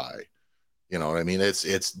justify. You know what I mean? It's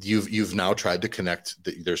you've now tried to connect.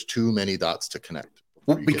 There's too many dots to connect.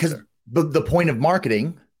 Well, because the point of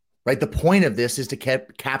marketing, right? The point of this is to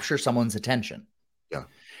capture someone's attention. Yeah.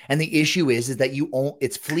 And the issue is that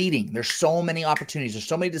it's fleeting. There's so many opportunities. There's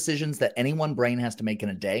so many decisions that any one brain has to make in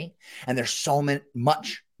a day. And there's so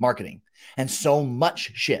much marketing and so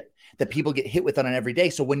much shit that people get hit with on an every day.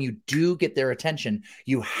 So when you do get their attention,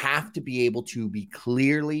 you have to be able to be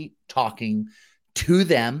clearly talking to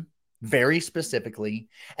them very specifically,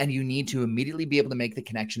 and you need to immediately be able to make the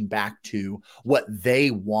connection back to what they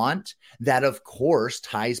want. That, of course,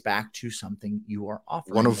 ties back to something you are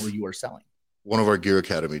offering or you are selling. One of our Gear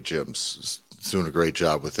Academy gyms is doing a great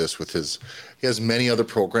job with this. He has many other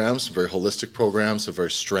programs, very holistic programs, some very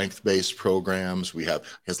strength-based programs. He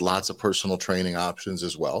has lots of personal training options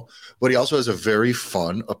as well. But he also has a very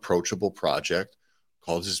fun, approachable project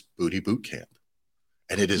called his Booty Boot Camp.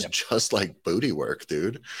 And it is just like booty work,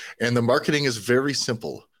 dude. And the marketing is very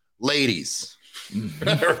simple. Ladies,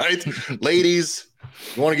 right? Ladies,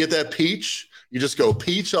 you want to get that peach? You just go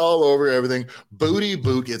peach all over everything. Booty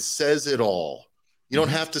boot, it says it all. You don't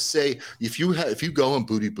have to say, if you go on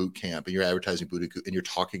Booty Boot Camp and you're advertising booty and you're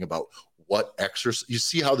talking about what exercise, you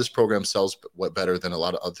see how this program sells what better than a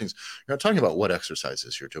lot of other things. You're not talking about what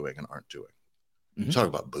exercises you're doing and aren't doing. You're talking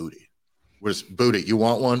about booty. Where's booty? You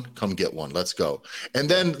want one? Come get one. Let's go. And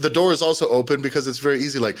then the door is also open because it's very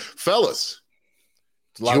easy. Like, fellas,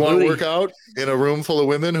 do you want to work out in a room full of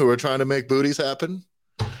women who are trying to make booties happen?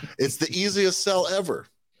 It's the easiest sell ever.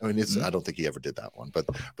 I mean, I don't think he ever did that one, but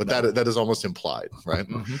that is almost implied, right?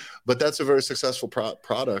 Mm-hmm. But that's a very successful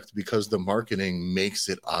product because the marketing makes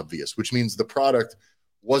it obvious, which means the product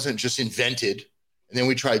wasn't just invented and then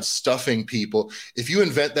we tried stuffing people. If you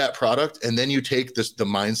invent that product and then you take the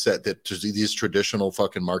mindset that these traditional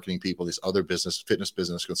fucking marketing people, these other fitness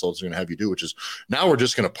business consultants are going to have you do, which is now we're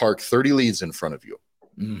just going to park 30 leads in front of you.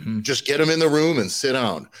 Mm-hmm. Just get them in the room and sit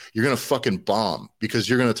down. You're going to fucking bomb because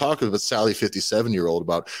you're going to talk with Sally, 57-year-old,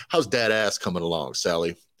 about how's dad ass coming along,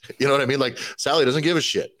 Sally. You know what I mean? Like Sally doesn't give a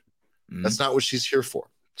shit. Mm-hmm. That's not what she's here for.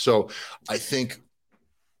 So I think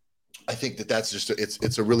that's just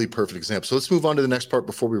it's a really perfect example. So let's move on to the next part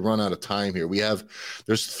before we run out of time here.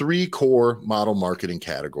 There's 3 core model marketing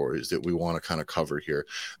categories that we want to kind of cover here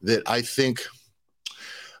that I think,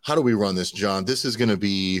 how do we run this, John? This is going to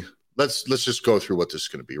be, let's just go through what this is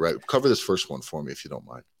going to be, right? Cover this first one for me if you don't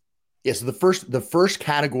mind. Yeah, so the first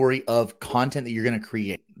category of content that you're going to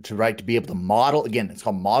create to be able to model, again, it's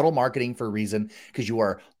called model marketing for a reason, because you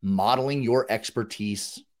are modeling your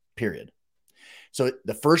expertise, period. So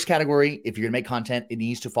the first category, if you're going to make content, it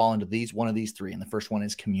needs to fall into one of these three. And the first one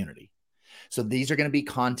is community. So these are going to be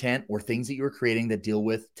content or things that you're creating that deal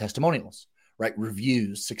with testimonials, right?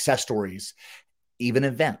 Reviews, success stories, even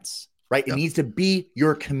events, right? It needs to be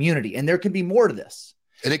your community. And there can be more to this.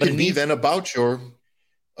 And it can be then about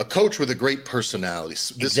a coach with a great personality.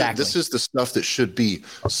 This is the stuff that should be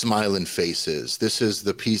smiling faces. This is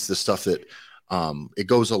the stuff that it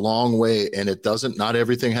goes a long way, and it doesn't, not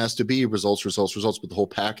everything has to be results, but the whole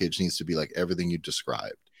package needs to be like everything you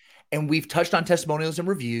described. And we've touched on testimonials and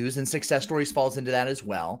reviews, and success stories falls into that as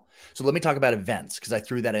well. So let me talk about events, because I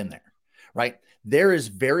threw that in there, right? There is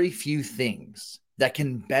very few things that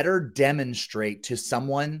can better demonstrate to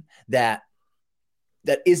someone that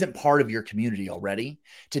isn't part of your community already,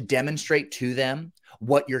 to demonstrate to them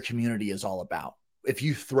what your community is all about. If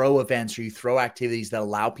you throw events or you throw activities that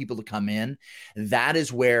allow people to come in, that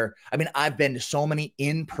is where, I mean, I've been to so many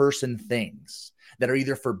in-person things that are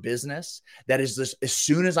either for business, that is this, as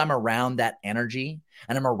soon as I'm around that energy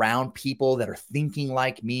and I'm around people that are thinking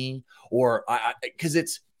like me, or because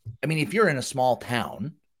if you're in a small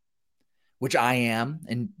town, which I am,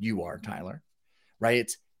 and you are, Tyler,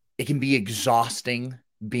 right? It can be exhausting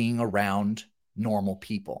being around normal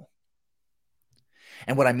people.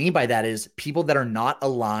 And what I mean by that is people that are not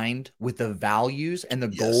aligned with the values and the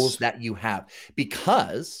goals that you have.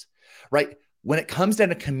 Because, right, when it comes down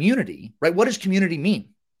to community, right, what does community mean?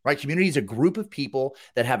 Right? Community is a group of people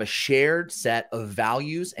that have a shared set of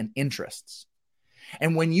values and interests.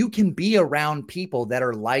 And when you can be around people that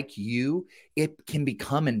are like you, it can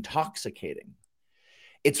become intoxicating.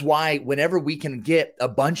 It's why whenever we can get a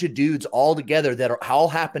bunch of dudes all together that all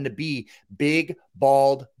happen to be big,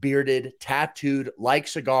 bald, bearded, tattooed, like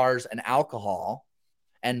cigars and alcohol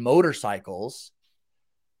and motorcycles,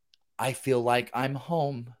 I feel like I'm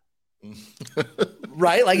home.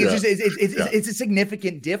 Right? Like it's a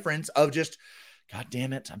significant difference of just, God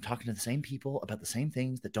damn it, I'm talking to the same people about the same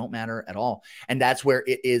things that don't matter at all. And that's where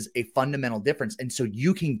it is a fundamental difference. And so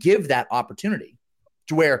you can give that opportunity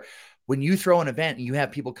to where when you throw an event and you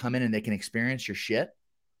have people come in and they can experience your shit,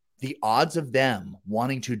 the odds of them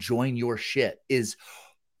wanting to join your shit is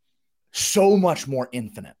so much more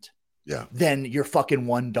infinite than your fucking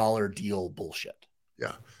 $1 deal bullshit.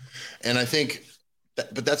 Yeah. And I think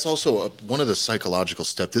but that's also one of the psychological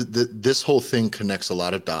steps. This whole thing connects a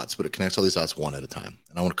lot of dots, but it connects all these dots one at a time.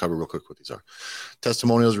 And I want to cover real quick what these are.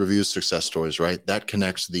 Testimonials, reviews, success stories, right? That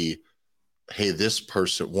connects hey, this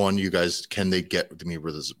person, one, you guys, can they get me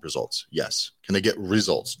results? Yes. Can they get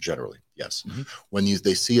results generally? Yes. Mm-hmm. When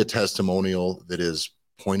they see a testimonial that is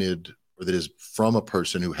pointed or that is from a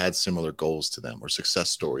person who had similar goals to them, or success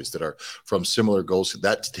stories that are from similar goals,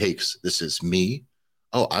 this is me.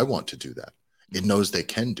 Oh, I want to do that. It knows they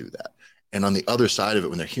can do that. And on the other side of it,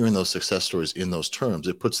 when they're hearing those success stories in those terms,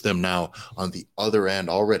 it puts them now on the other end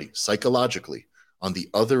already, psychologically, on the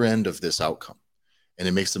other end of this outcome. And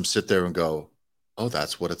it makes them sit there and go, oh,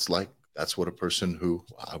 that's what it's like. That's what a person who,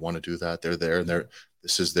 I want to do that. They're there and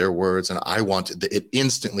this is their words. And it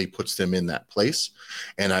instantly puts them in that place.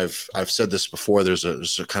 And I've said this before, there's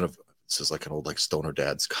a kind of, this is like an old, like stoner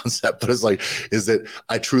dad's concept, but is that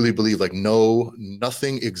I truly believe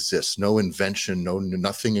nothing exists, no invention,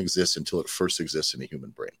 nothing exists until it first exists in a human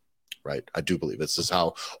brain. Right. I do believe this is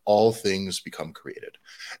how all things become created.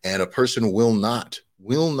 And a person will not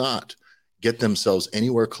get themselves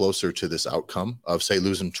anywhere closer to this outcome of, say,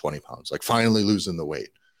 losing 20 pounds, like finally losing the weight,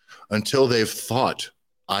 until they've thought,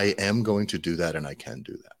 I am going to do that and I can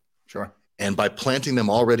do that. Sure. And by planting them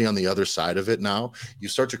already on the other side of it now, they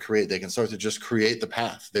can start to just create the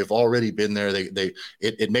path. They've already been there.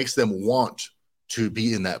 It makes them want to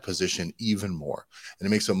be in that position even more. And it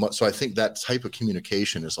makes them, so I think that type of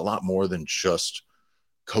communication is a lot more than just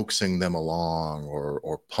coaxing them along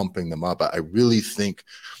or pumping them up. I really think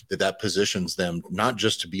that positions them not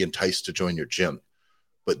just to be enticed to join your gym,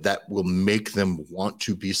 but that will make them want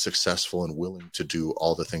to be successful and willing to do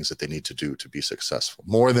all the things that they need to do to be successful,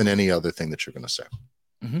 more than any other thing that you're going to say.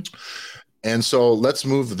 Mm-hmm. And so let's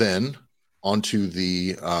move then onto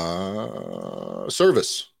the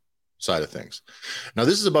service side of things. Now,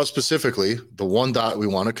 this is about specifically the one dot we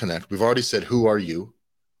want to connect. We've already said, who are you?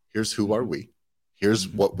 Here's who are we? Here's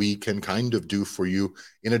what we can kind of do for you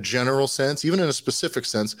in a general sense, even in a specific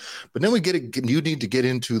sense. But then you need to get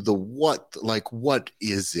into the what, like, what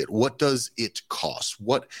is it? What does it cost?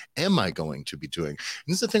 What am I going to be doing? And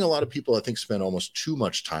this is the thing a lot of people, I think, spend almost too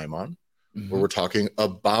much time on, where we're talking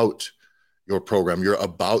about your program. You're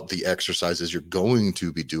about the exercises. You're going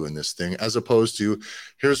to be doing this thing, as opposed to,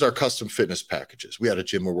 here's our custom fitness packages. We had a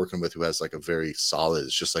gym we're working with who has like a very solid,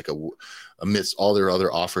 it's just like amidst all their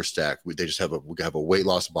other offer stack, they just have a weight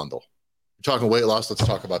loss bundle. You're talking weight loss, let's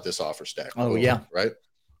talk about this offer stack. Oh, yeah. Right.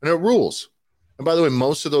 And it rules. And by the way,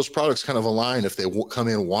 most of those products kind of align if they come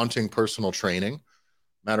in wanting personal training.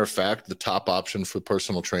 Matter of fact, the top option for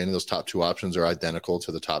personal training, those top two options are identical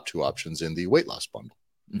to the top two options in the weight loss bundle.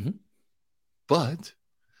 Mm-hmm. But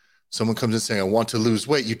someone comes in saying, I want to lose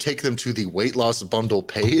weight. You take them to the weight loss bundle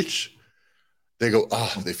page. They go,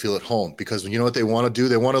 oh, they feel at home, because you know what they want to do?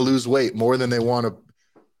 They want to lose weight more than they want to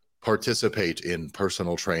participate in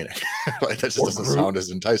personal training. Like, that just doesn't sound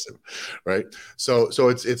as enticing, right? So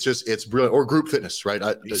it's brilliant. Or group fitness, right?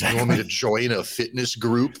 You want me to join a fitness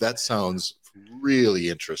group? That sounds really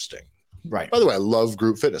interesting. Right. By the way, I love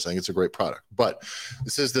group fitness. I think it's a great product. But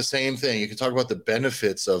this is the same thing. You can talk about the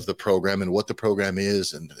benefits of the program and what the program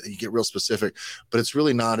is, and you get real specific, but it's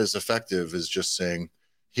really not as effective as just saying,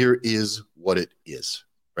 here is what it is,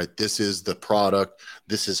 right? This is the product.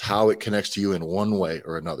 This is how it connects to you in one way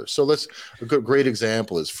or another. So a great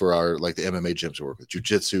example is for our, like the MMA gyms we work with,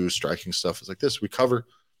 jiu-jitsu, striking stuff is like this. We cover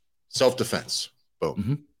self-defense. Boom.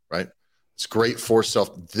 Mm-hmm. Right? It's great for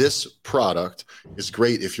this product is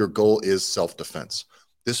great if your goal is self-defense.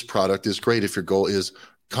 This product is great if your goal is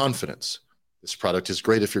confidence. This product is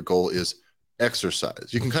great if your goal is exercise.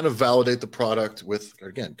 You can kind of validate the product with,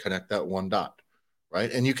 again, connect that one dot,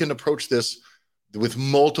 right? And you can approach this with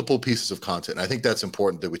multiple pieces of content. And I think that's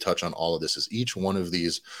important that we touch on all of this, is each one of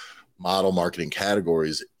these model marketing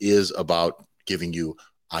categories is about giving you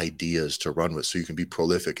ideas to run with, so you can be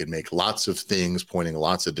prolific and make lots of things pointing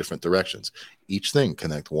lots of different directions. Each thing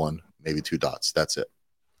connect one, maybe two dots. That's it.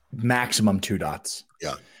 Maximum 2 dots.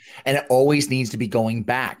 Yeah. And it always needs to be going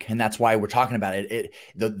back. And that's why we're talking about it.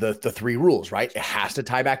 The 3 rules, right? It has to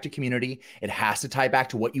tie back to community. It has to tie back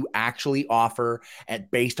to what you actually offer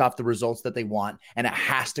and based off the results that they want. And it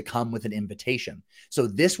has to come with an invitation. So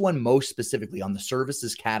this one, most specifically on the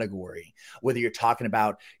services category, whether you're talking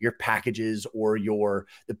about your packages or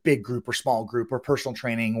the big group or small group or personal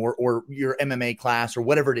training or your MMA class or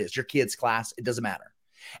whatever it is, your kids class, it doesn't matter.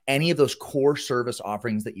 Any of those core service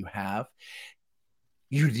offerings that you have,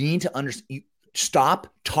 you need to understand,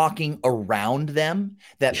 stop talking around them,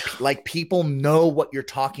 like people know what you're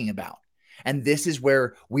talking about. And this is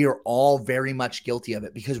where we are all very much guilty of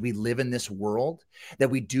it, because we live in this world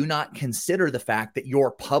that we do not consider the fact that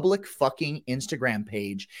your public fucking Instagram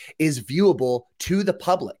page is viewable to the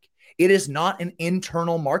public. It is not an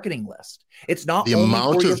internal marketing list. It's not the only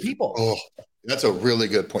amount for your people. Oh, that's a really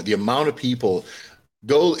good point. The amount of people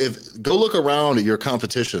go look around at your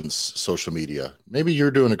competition's social media. Maybe you're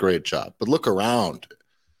doing a great job, but look around.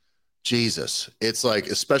 Jesus, it's like,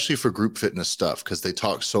 especially for group fitness stuff, because they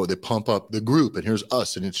pump up the group, and here's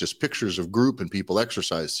us, and it's just pictures of group and people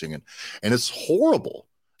exercising, and it's horrible.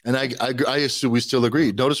 And I assume we still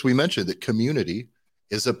agree. Notice we mentioned that community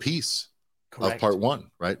is a piece Correct. Of part 1,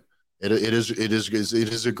 right? It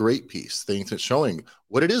is a great piece. Thing that's showing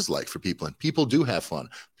what it is like for people, and people do have fun.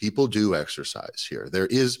 People do exercise here. There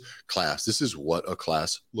is class. This is what a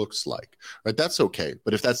class looks like, right? That's okay.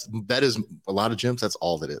 But if that is a lot of gyms, that's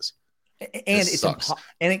all that is. And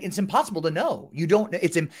it's impossible to know. You don't.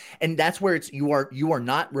 And that's where you are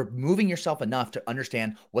not removing yourself enough to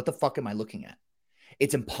understand, what the fuck am I looking at?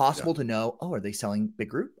 It's impossible to know, are they selling big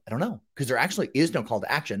group? I don't know, because there actually is no call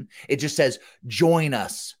to action. It just says, join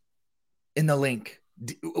us in the link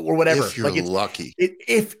or whatever. If you're lucky.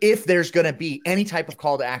 If there's going to be any type of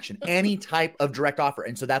call to action, any type of direct offer.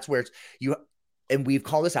 And so that's where and we've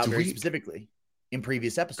called this out specifically in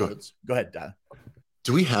previous episodes. Go ahead, Dad.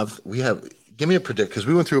 Do we have, give me a predict, because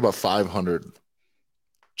we went through about 500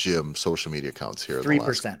 gym social media accounts here.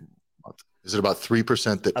 3%. Is it about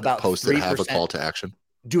 3% that post that have a call to action?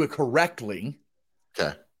 Do it correctly.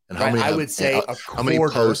 Okay. And how many? I would say how many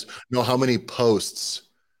posts? No, how many posts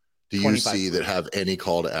do you see that have any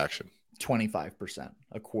call to action? 25%.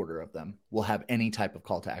 A quarter of them will have any type of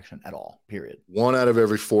call to action at all. Period. 1 out of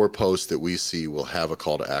every 4 posts that we see will have a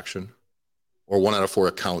call to action, or 1 out of 4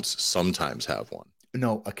 accounts sometimes have one.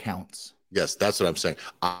 No, accounts. Yes, that's what I'm saying.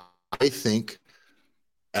 I think,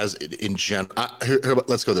 as in general,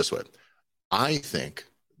 let's go this way. I think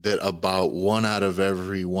that about 1 out of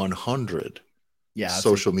every 100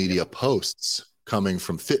 social media posts coming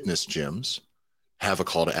from fitness gyms have a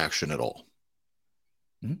call to action at all.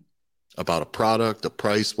 Mm-hmm. About a product, a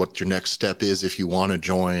price, what your next step is if you want to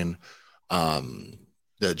join. And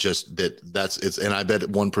I bet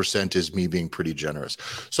 1% is me being pretty generous.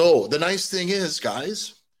 So the nice thing is,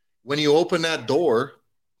 guys, when you open that door,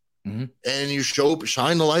 and you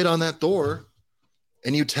shine the light on that door,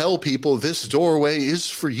 and you tell people this doorway is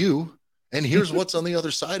for you, and here's what's on the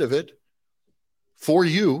other side of it for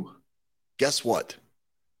you. Guess what?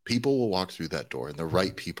 People will walk through that door, and the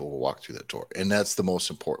right people will walk through that door. And that's the most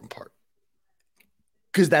important part.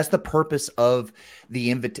 Because that's the purpose of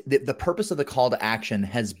the purpose of the call to action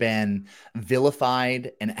has been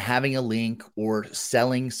vilified and having a link or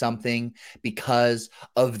selling something because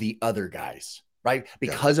of the other guys, right?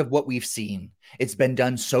 Because of what we've seen. It's been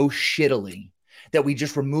done so shittily that we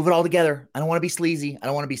just remove it all together. I don't want to be sleazy. I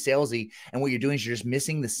don't want to be salesy. And what you're doing is you're just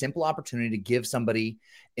missing the simple opportunity to give somebody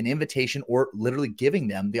an invitation, or literally giving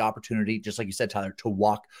them the opportunity, just like you said, Tyler, to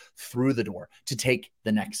walk through the door, to take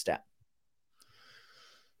the next step.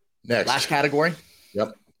 Next. Last category.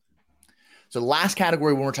 Yep. So the last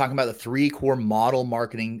category, when we're talking about the 3 core model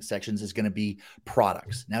marketing sections, is going to be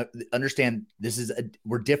products. Now, understand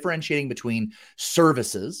we're differentiating between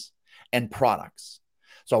services and products.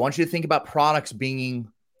 So I want you to think about products being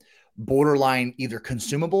borderline either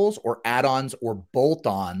consumables or add-ons or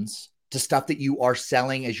bolt-ons to stuff that you are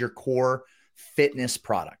selling as your core fitness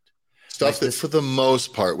product. Stuff that for the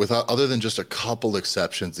most part, without other than just a couple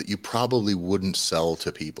exceptions, that you probably wouldn't sell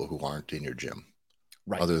to people who aren't in your gym.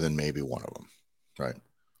 Right. Other than maybe one of them. Right.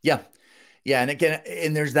 Yeah. Yeah. And again,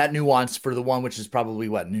 there's that nuance for the one, which is probably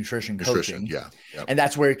nutrition coaching. Yeah. Yep. And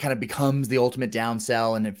that's where it kind of becomes the ultimate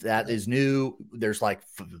downsell. And if that is new, there's like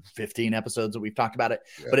 15 episodes that we've talked about it,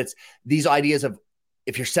 but it's these ideas of,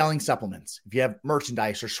 if you're selling supplements, if you have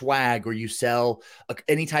merchandise or swag, or you sell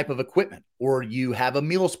any type of equipment, or you have a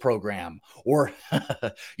meals program, or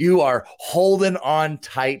you are holding on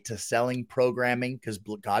tight to selling programming, because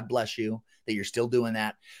God bless you that you're still doing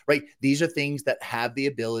that, right? These are things that have the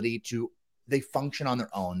ability they function on their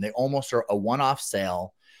own. They almost are a one-off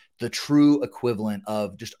sale, the true equivalent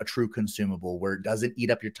of just a true consumable where it doesn't eat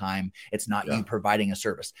up your time. It's not you providing a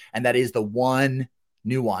service. And that is the one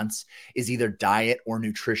nuance, is either diet or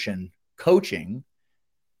nutrition coaching,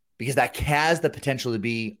 because that has the potential to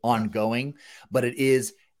be ongoing, but it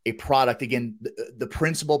is a product. Again, the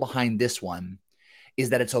principle behind this one is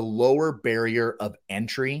that it's a lower barrier of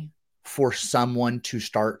entry for someone to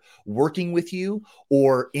start working with you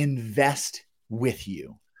or invest with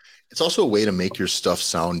you. It's also a way to make your stuff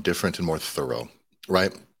sound different and more thorough,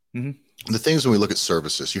 right? Mm-hmm. The things when we look at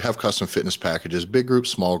services, you have custom fitness packages, big group,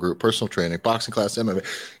 small group, personal training, boxing class, MMA,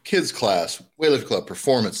 kids class, weightlifting club,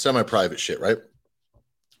 performance, semi-private shit, right?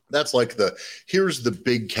 That's like here's the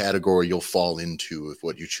big category you'll fall into with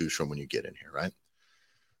what you choose from when you get in here, right?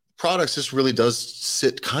 Products, this really does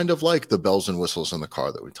sit kind of like the bells and whistles in the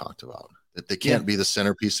car that we talked about, that they can't be the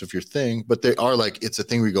centerpiece of your thing, but they are like, it's a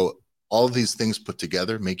thing where you go, all of these things put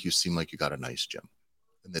together make you seem like you got a nice gym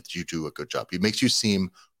and that you do a good job. It makes you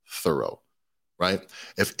seem thorough, right?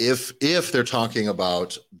 If they're talking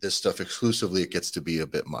about this stuff exclusively, it gets to be a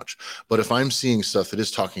bit much. But if I'm seeing stuff that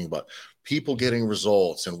is talking about people getting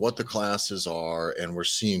results and what the classes are, and we're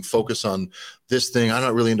seeing focus on this thing, I'm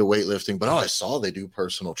not really into weightlifting, but I saw they do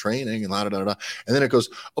personal training and and then it goes,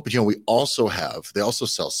 oh, but we also they also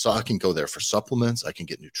sell, so I can go there for supplements. I can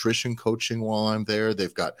get nutrition coaching while I'm there.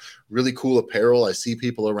 They've got really cool apparel. I see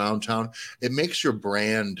people around town. It makes your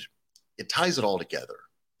brand, it ties it all together.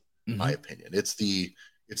 In my opinion, it's the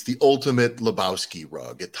ultimate Lebowski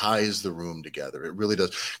rug. It ties the room together. It really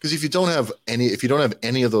does. Because if you don't have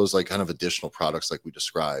any of those like kind of additional products like we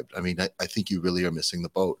described, I mean, I think you really are missing the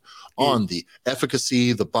boat on the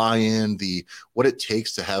efficacy, the buy-in, what it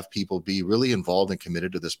takes to have people be really involved and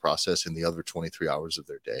committed to this process in the other 23 hours of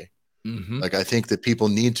their day. Mm-hmm. Like, I think that people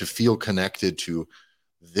need to feel connected to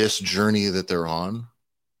this journey that they're on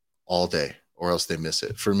all day, or else they miss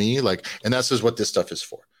it. For me, and that's just what this stuff is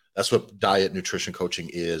for. That's what diet nutrition coaching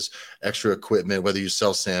is. Extra equipment, whether you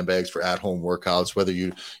sell sandbags for at-home workouts, whether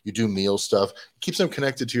you do meal stuff, it keeps them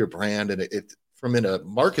connected to your brand. And it from a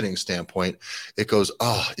marketing standpoint, it goes,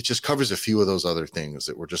 it just covers a few of those other things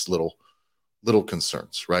that were just little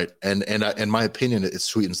concerns, right? And in my opinion, it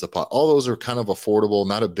sweetens the pot. All those are kind of affordable,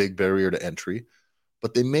 not a big barrier to entry,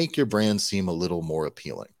 but they make your brand seem a little more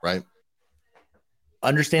appealing, right?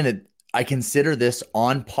 Understand that I consider this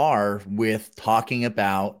on par with talking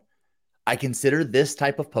about, I consider this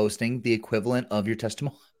type of posting the equivalent of your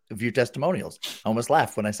testimonials. I almost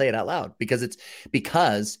laugh when I say it out loud,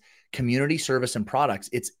 because community service and products,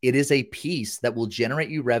 it is a piece that will generate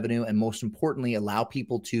you revenue, and most importantly, allow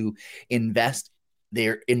people to invest.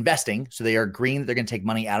 They're investing, so they are agreeing that they're going to take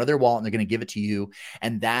money out of their wallet and they're going to give it to you.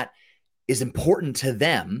 And that is important to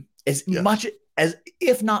them as much as,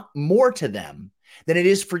 if not more to them than it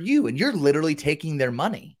is for you. And you're literally taking their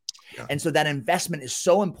money. Yeah. And so that investment is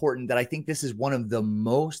so important that I think this is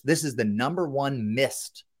this is the number one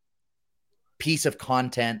missed piece of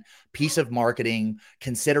content, piece of marketing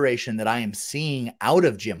consideration that I am seeing out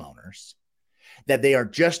of gym owners, that they are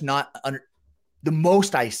just not under. The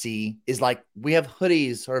most I see is like, we have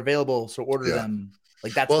hoodies are available, so order them.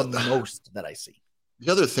 Like that's the most that I see.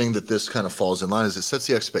 The other thing that this kind of falls in line is it sets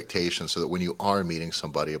the expectation so that when you are meeting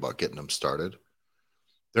somebody about getting them started,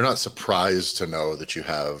 they're not surprised to know that you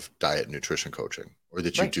have diet and nutrition coaching, or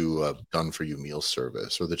that you do a done for you meal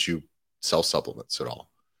service, or that you sell supplements at all.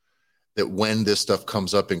 That when this stuff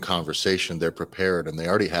comes up in conversation, they're prepared and they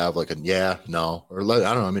already have like a yeah, no, or I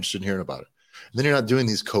don't know, I'm interested in hearing about it. And then you're not doing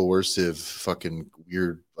these coercive, fucking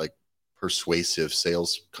weird, like persuasive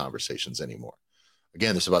sales conversations anymore.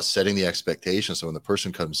 Again, it's about setting the expectation. So when the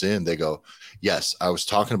person comes in, they go, yes, I was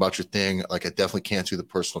talking about your thing. Like, I definitely can't do the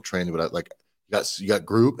personal training, but you got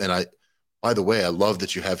group. And by the way, I love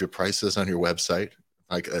that you have your prices on your website.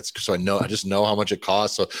 Like, that's so I just know how much it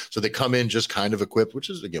costs. So they come in just kind of equipped, which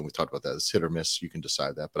is, again, we talked about that. It's hit or miss. You can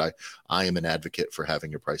decide that. But I am an advocate for having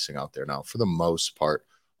your pricing out there now for the most part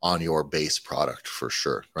on your base product, for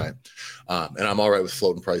sure. Right. And I'm all right with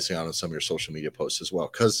floating pricing out on some of your social media posts as well.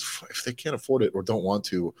 Because if they can't afford it or don't want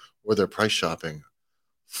to, or they're price shopping,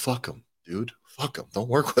 fuck them, dude. Fuck them. Don't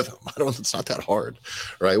work with them. It's not that hard.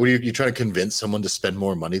 Right. When you trying to convince someone to spend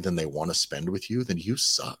more money than they want to spend with you, then you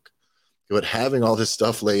suck. But having all this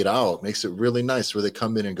stuff laid out makes it really nice where they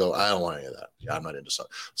come in and go, I don't want any of that. Yeah, I'm not into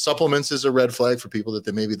supplements. Is a red flag for people that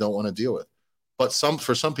they maybe don't want to deal with. But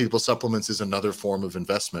for some people, supplements is another form of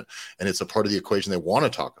investment, and it's a part of the equation they want to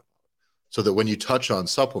talk about. So that when you touch on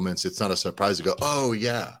supplements, it's not a surprise to go, oh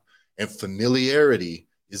yeah. And familiarity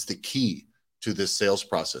is the key to this sales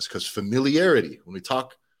process, because familiarity, when we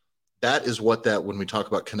talk, when we talk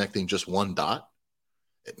about connecting just one dot,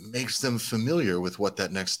 it makes them familiar with what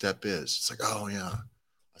that next step is. It's like, oh yeah,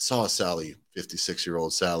 I saw Sally,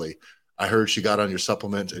 56-year-old Sally. I heard she got on your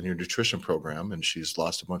supplement and your nutrition program and she's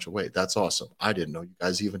lost a bunch of weight. That's awesome. I didn't know you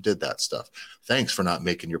guys even did that stuff. Thanks for not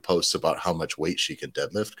making your posts about how much weight she can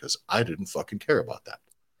deadlift, because I didn't fucking care about that.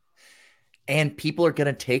 And people are going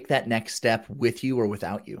to take that next step with you or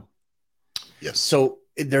without you. Yes. So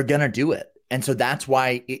they're going to do it. And so that's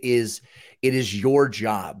why it is your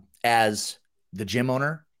job as the gym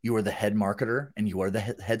owner. You are the head marketer and you are the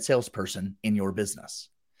head salesperson in your business.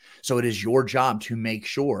 So it is your job to make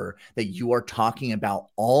sure that you are talking about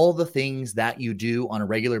all the things that you do on a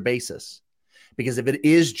regular basis. Because if it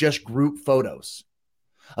is just group photos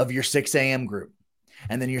of your 6 a.m. group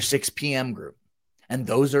and then your 6 p.m. group, and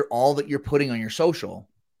those are all that you're putting on your social,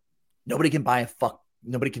 nobody can buy fuck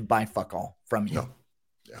all from you. No.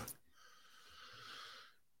 Yeah.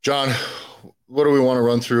 John, what do we want to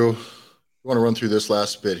run through? We want to run through this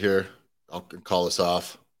last bit here. I'll call us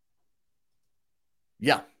off.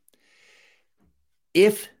 Yeah.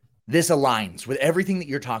 If this aligns with everything that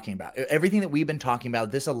you're talking about, everything that we've been talking about,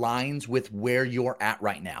 this aligns with where you're at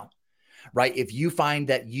right now, right? If you find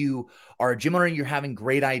that you are a gym owner and you're having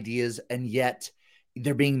great ideas and yet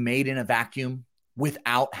they're being made in a vacuum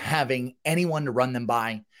without having anyone to run them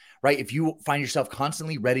by, right? If you find yourself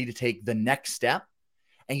constantly ready to take the next step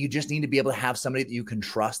and you just need to be able to have somebody that you can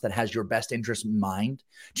trust that has your best interest in mind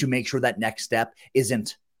to make sure that next step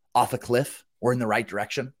isn't off a cliff or in the right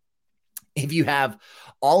direction. If you have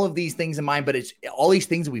all of these things in mind, but it's all these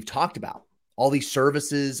things that we've talked about, all these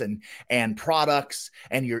services and products,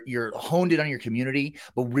 and you're honed in on your community,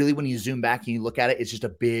 but really when you zoom back and you look at it, it's just a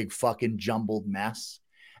big fucking jumbled mess.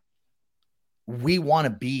 We want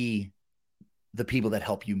to be the people that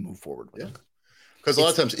help you move forward with it. Because a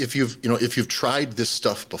lot of times if you've tried this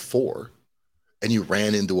stuff before and you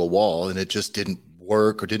ran into a wall and it just didn't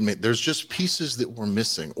work or didn't make, there's just pieces that were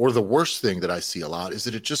missing. Or the worst thing that I see a lot is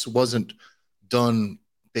that it just wasn't done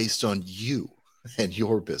based on you and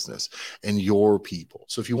your business and your people.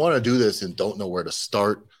 So if you want to do this and don't know where to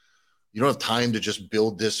start, you don't have time to just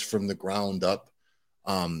build this from the ground up.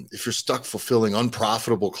 If you're stuck fulfilling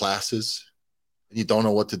unprofitable classes and you don't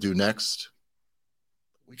know what to do next,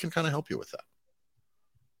 we can kind of help you with that.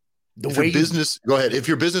 Go ahead. If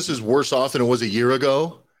your business is worse off than it was a year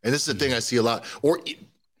ago, and this is the thing I see a lot, or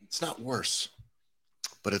it's not worse,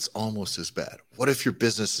 but it's almost as bad. What if your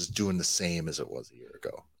business is doing the same as it was a year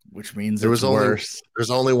ago? Which means there's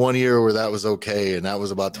only 1 year where that was okay, and that was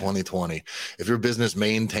about 2020. If your business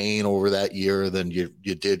maintained over that year, then you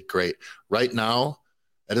did great. Right now,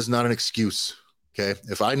 that is not an excuse. Okay.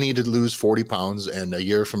 If I need to lose 40 pounds and a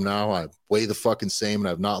year from now I weigh the fucking same and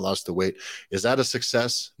I've not lost the weight, is that a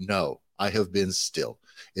success? No, I have been still.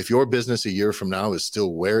 If your business a year from now is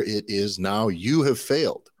still where it is now, you have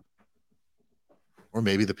failed. Or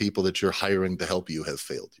maybe the people that you're hiring to help you have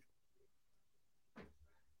failed you.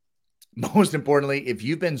 Most importantly, if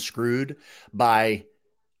you've been screwed by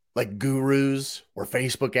like gurus or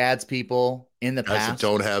Facebook ads people in the Guys past that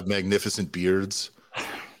don't have magnificent beards,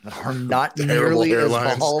 that are not terrible nearly as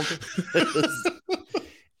hairlines. bald,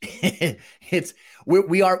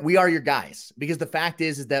 we are your guys, because the fact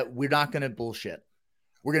is that we're not going to bullshit.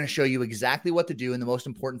 We're going to show you exactly what to do. And the most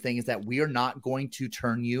important thing is that we are not going to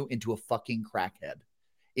turn you into a fucking crackhead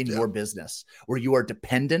in your business where you are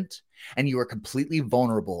dependent and you are completely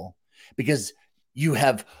vulnerable because you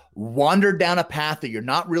have wandered down a path that you're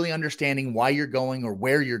not really understanding why you're going or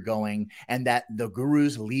where you're going, and that the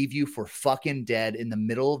gurus leave you for fucking dead in the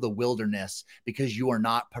middle of the wilderness because you are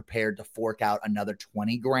not prepared to fork out another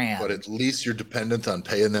 20 grand. But at least you're dependent on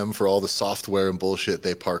paying them for all the software and bullshit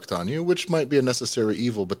they parked on you, which might be a necessary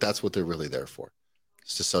evil, but that's what they're really there for.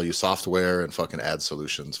 It's to sell you software and fucking ad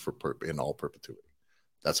solutions in all perpetuity.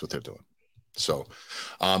 That's what they're doing. So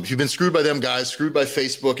if you've been screwed by them guys, screwed by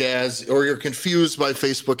Facebook ads, or you're confused by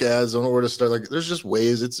Facebook ads, don't know where to start, like there's just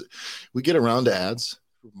ways. We get around to ads.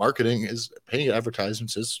 Marketing paying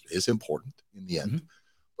advertisements is important in the end,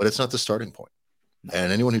 but it's not the starting point.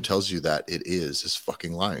 And anyone who tells you that it is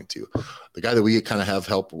fucking lying to you. The guy that we kind of have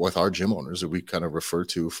help with, our gym owners that we kind of refer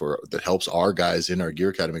to that helps our guys in our Gear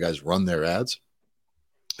Academy guys run their ads,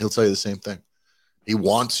 he'll tell you the same thing. He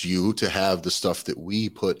wants you to have the stuff that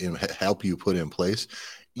we help you put in place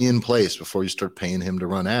before you start paying him to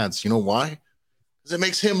run ads. You know why? Because it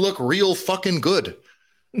makes him look real fucking good.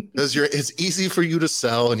 Because it's easy for you to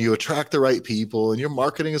sell and you attract the right people and your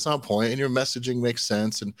marketing is on point and your messaging makes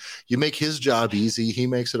sense and you make his job easy. He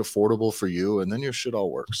makes it affordable for you and then your shit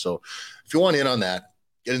all works. So if you want in on that,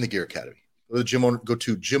 get in the Gear Academy. Go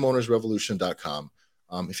to gymownersrevolution.com.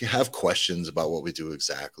 If you have questions about what we do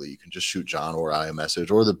exactly, you can just shoot John or I a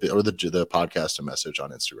message or the podcast a message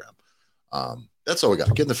on Instagram. That's all we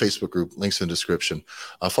got. Get in the Facebook group. Links in the description.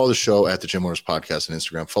 Follow the show at the Gym Owners Podcast on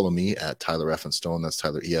Instagram. Follow me at Tyler F. and Stone. That's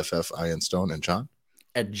Tyler EFFIN Stone. And John?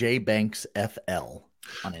 At JBanksFL.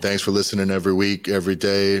 Thanks for listening every week, every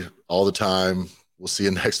day, all the time. We'll see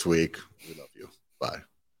you next week. We love you. Bye.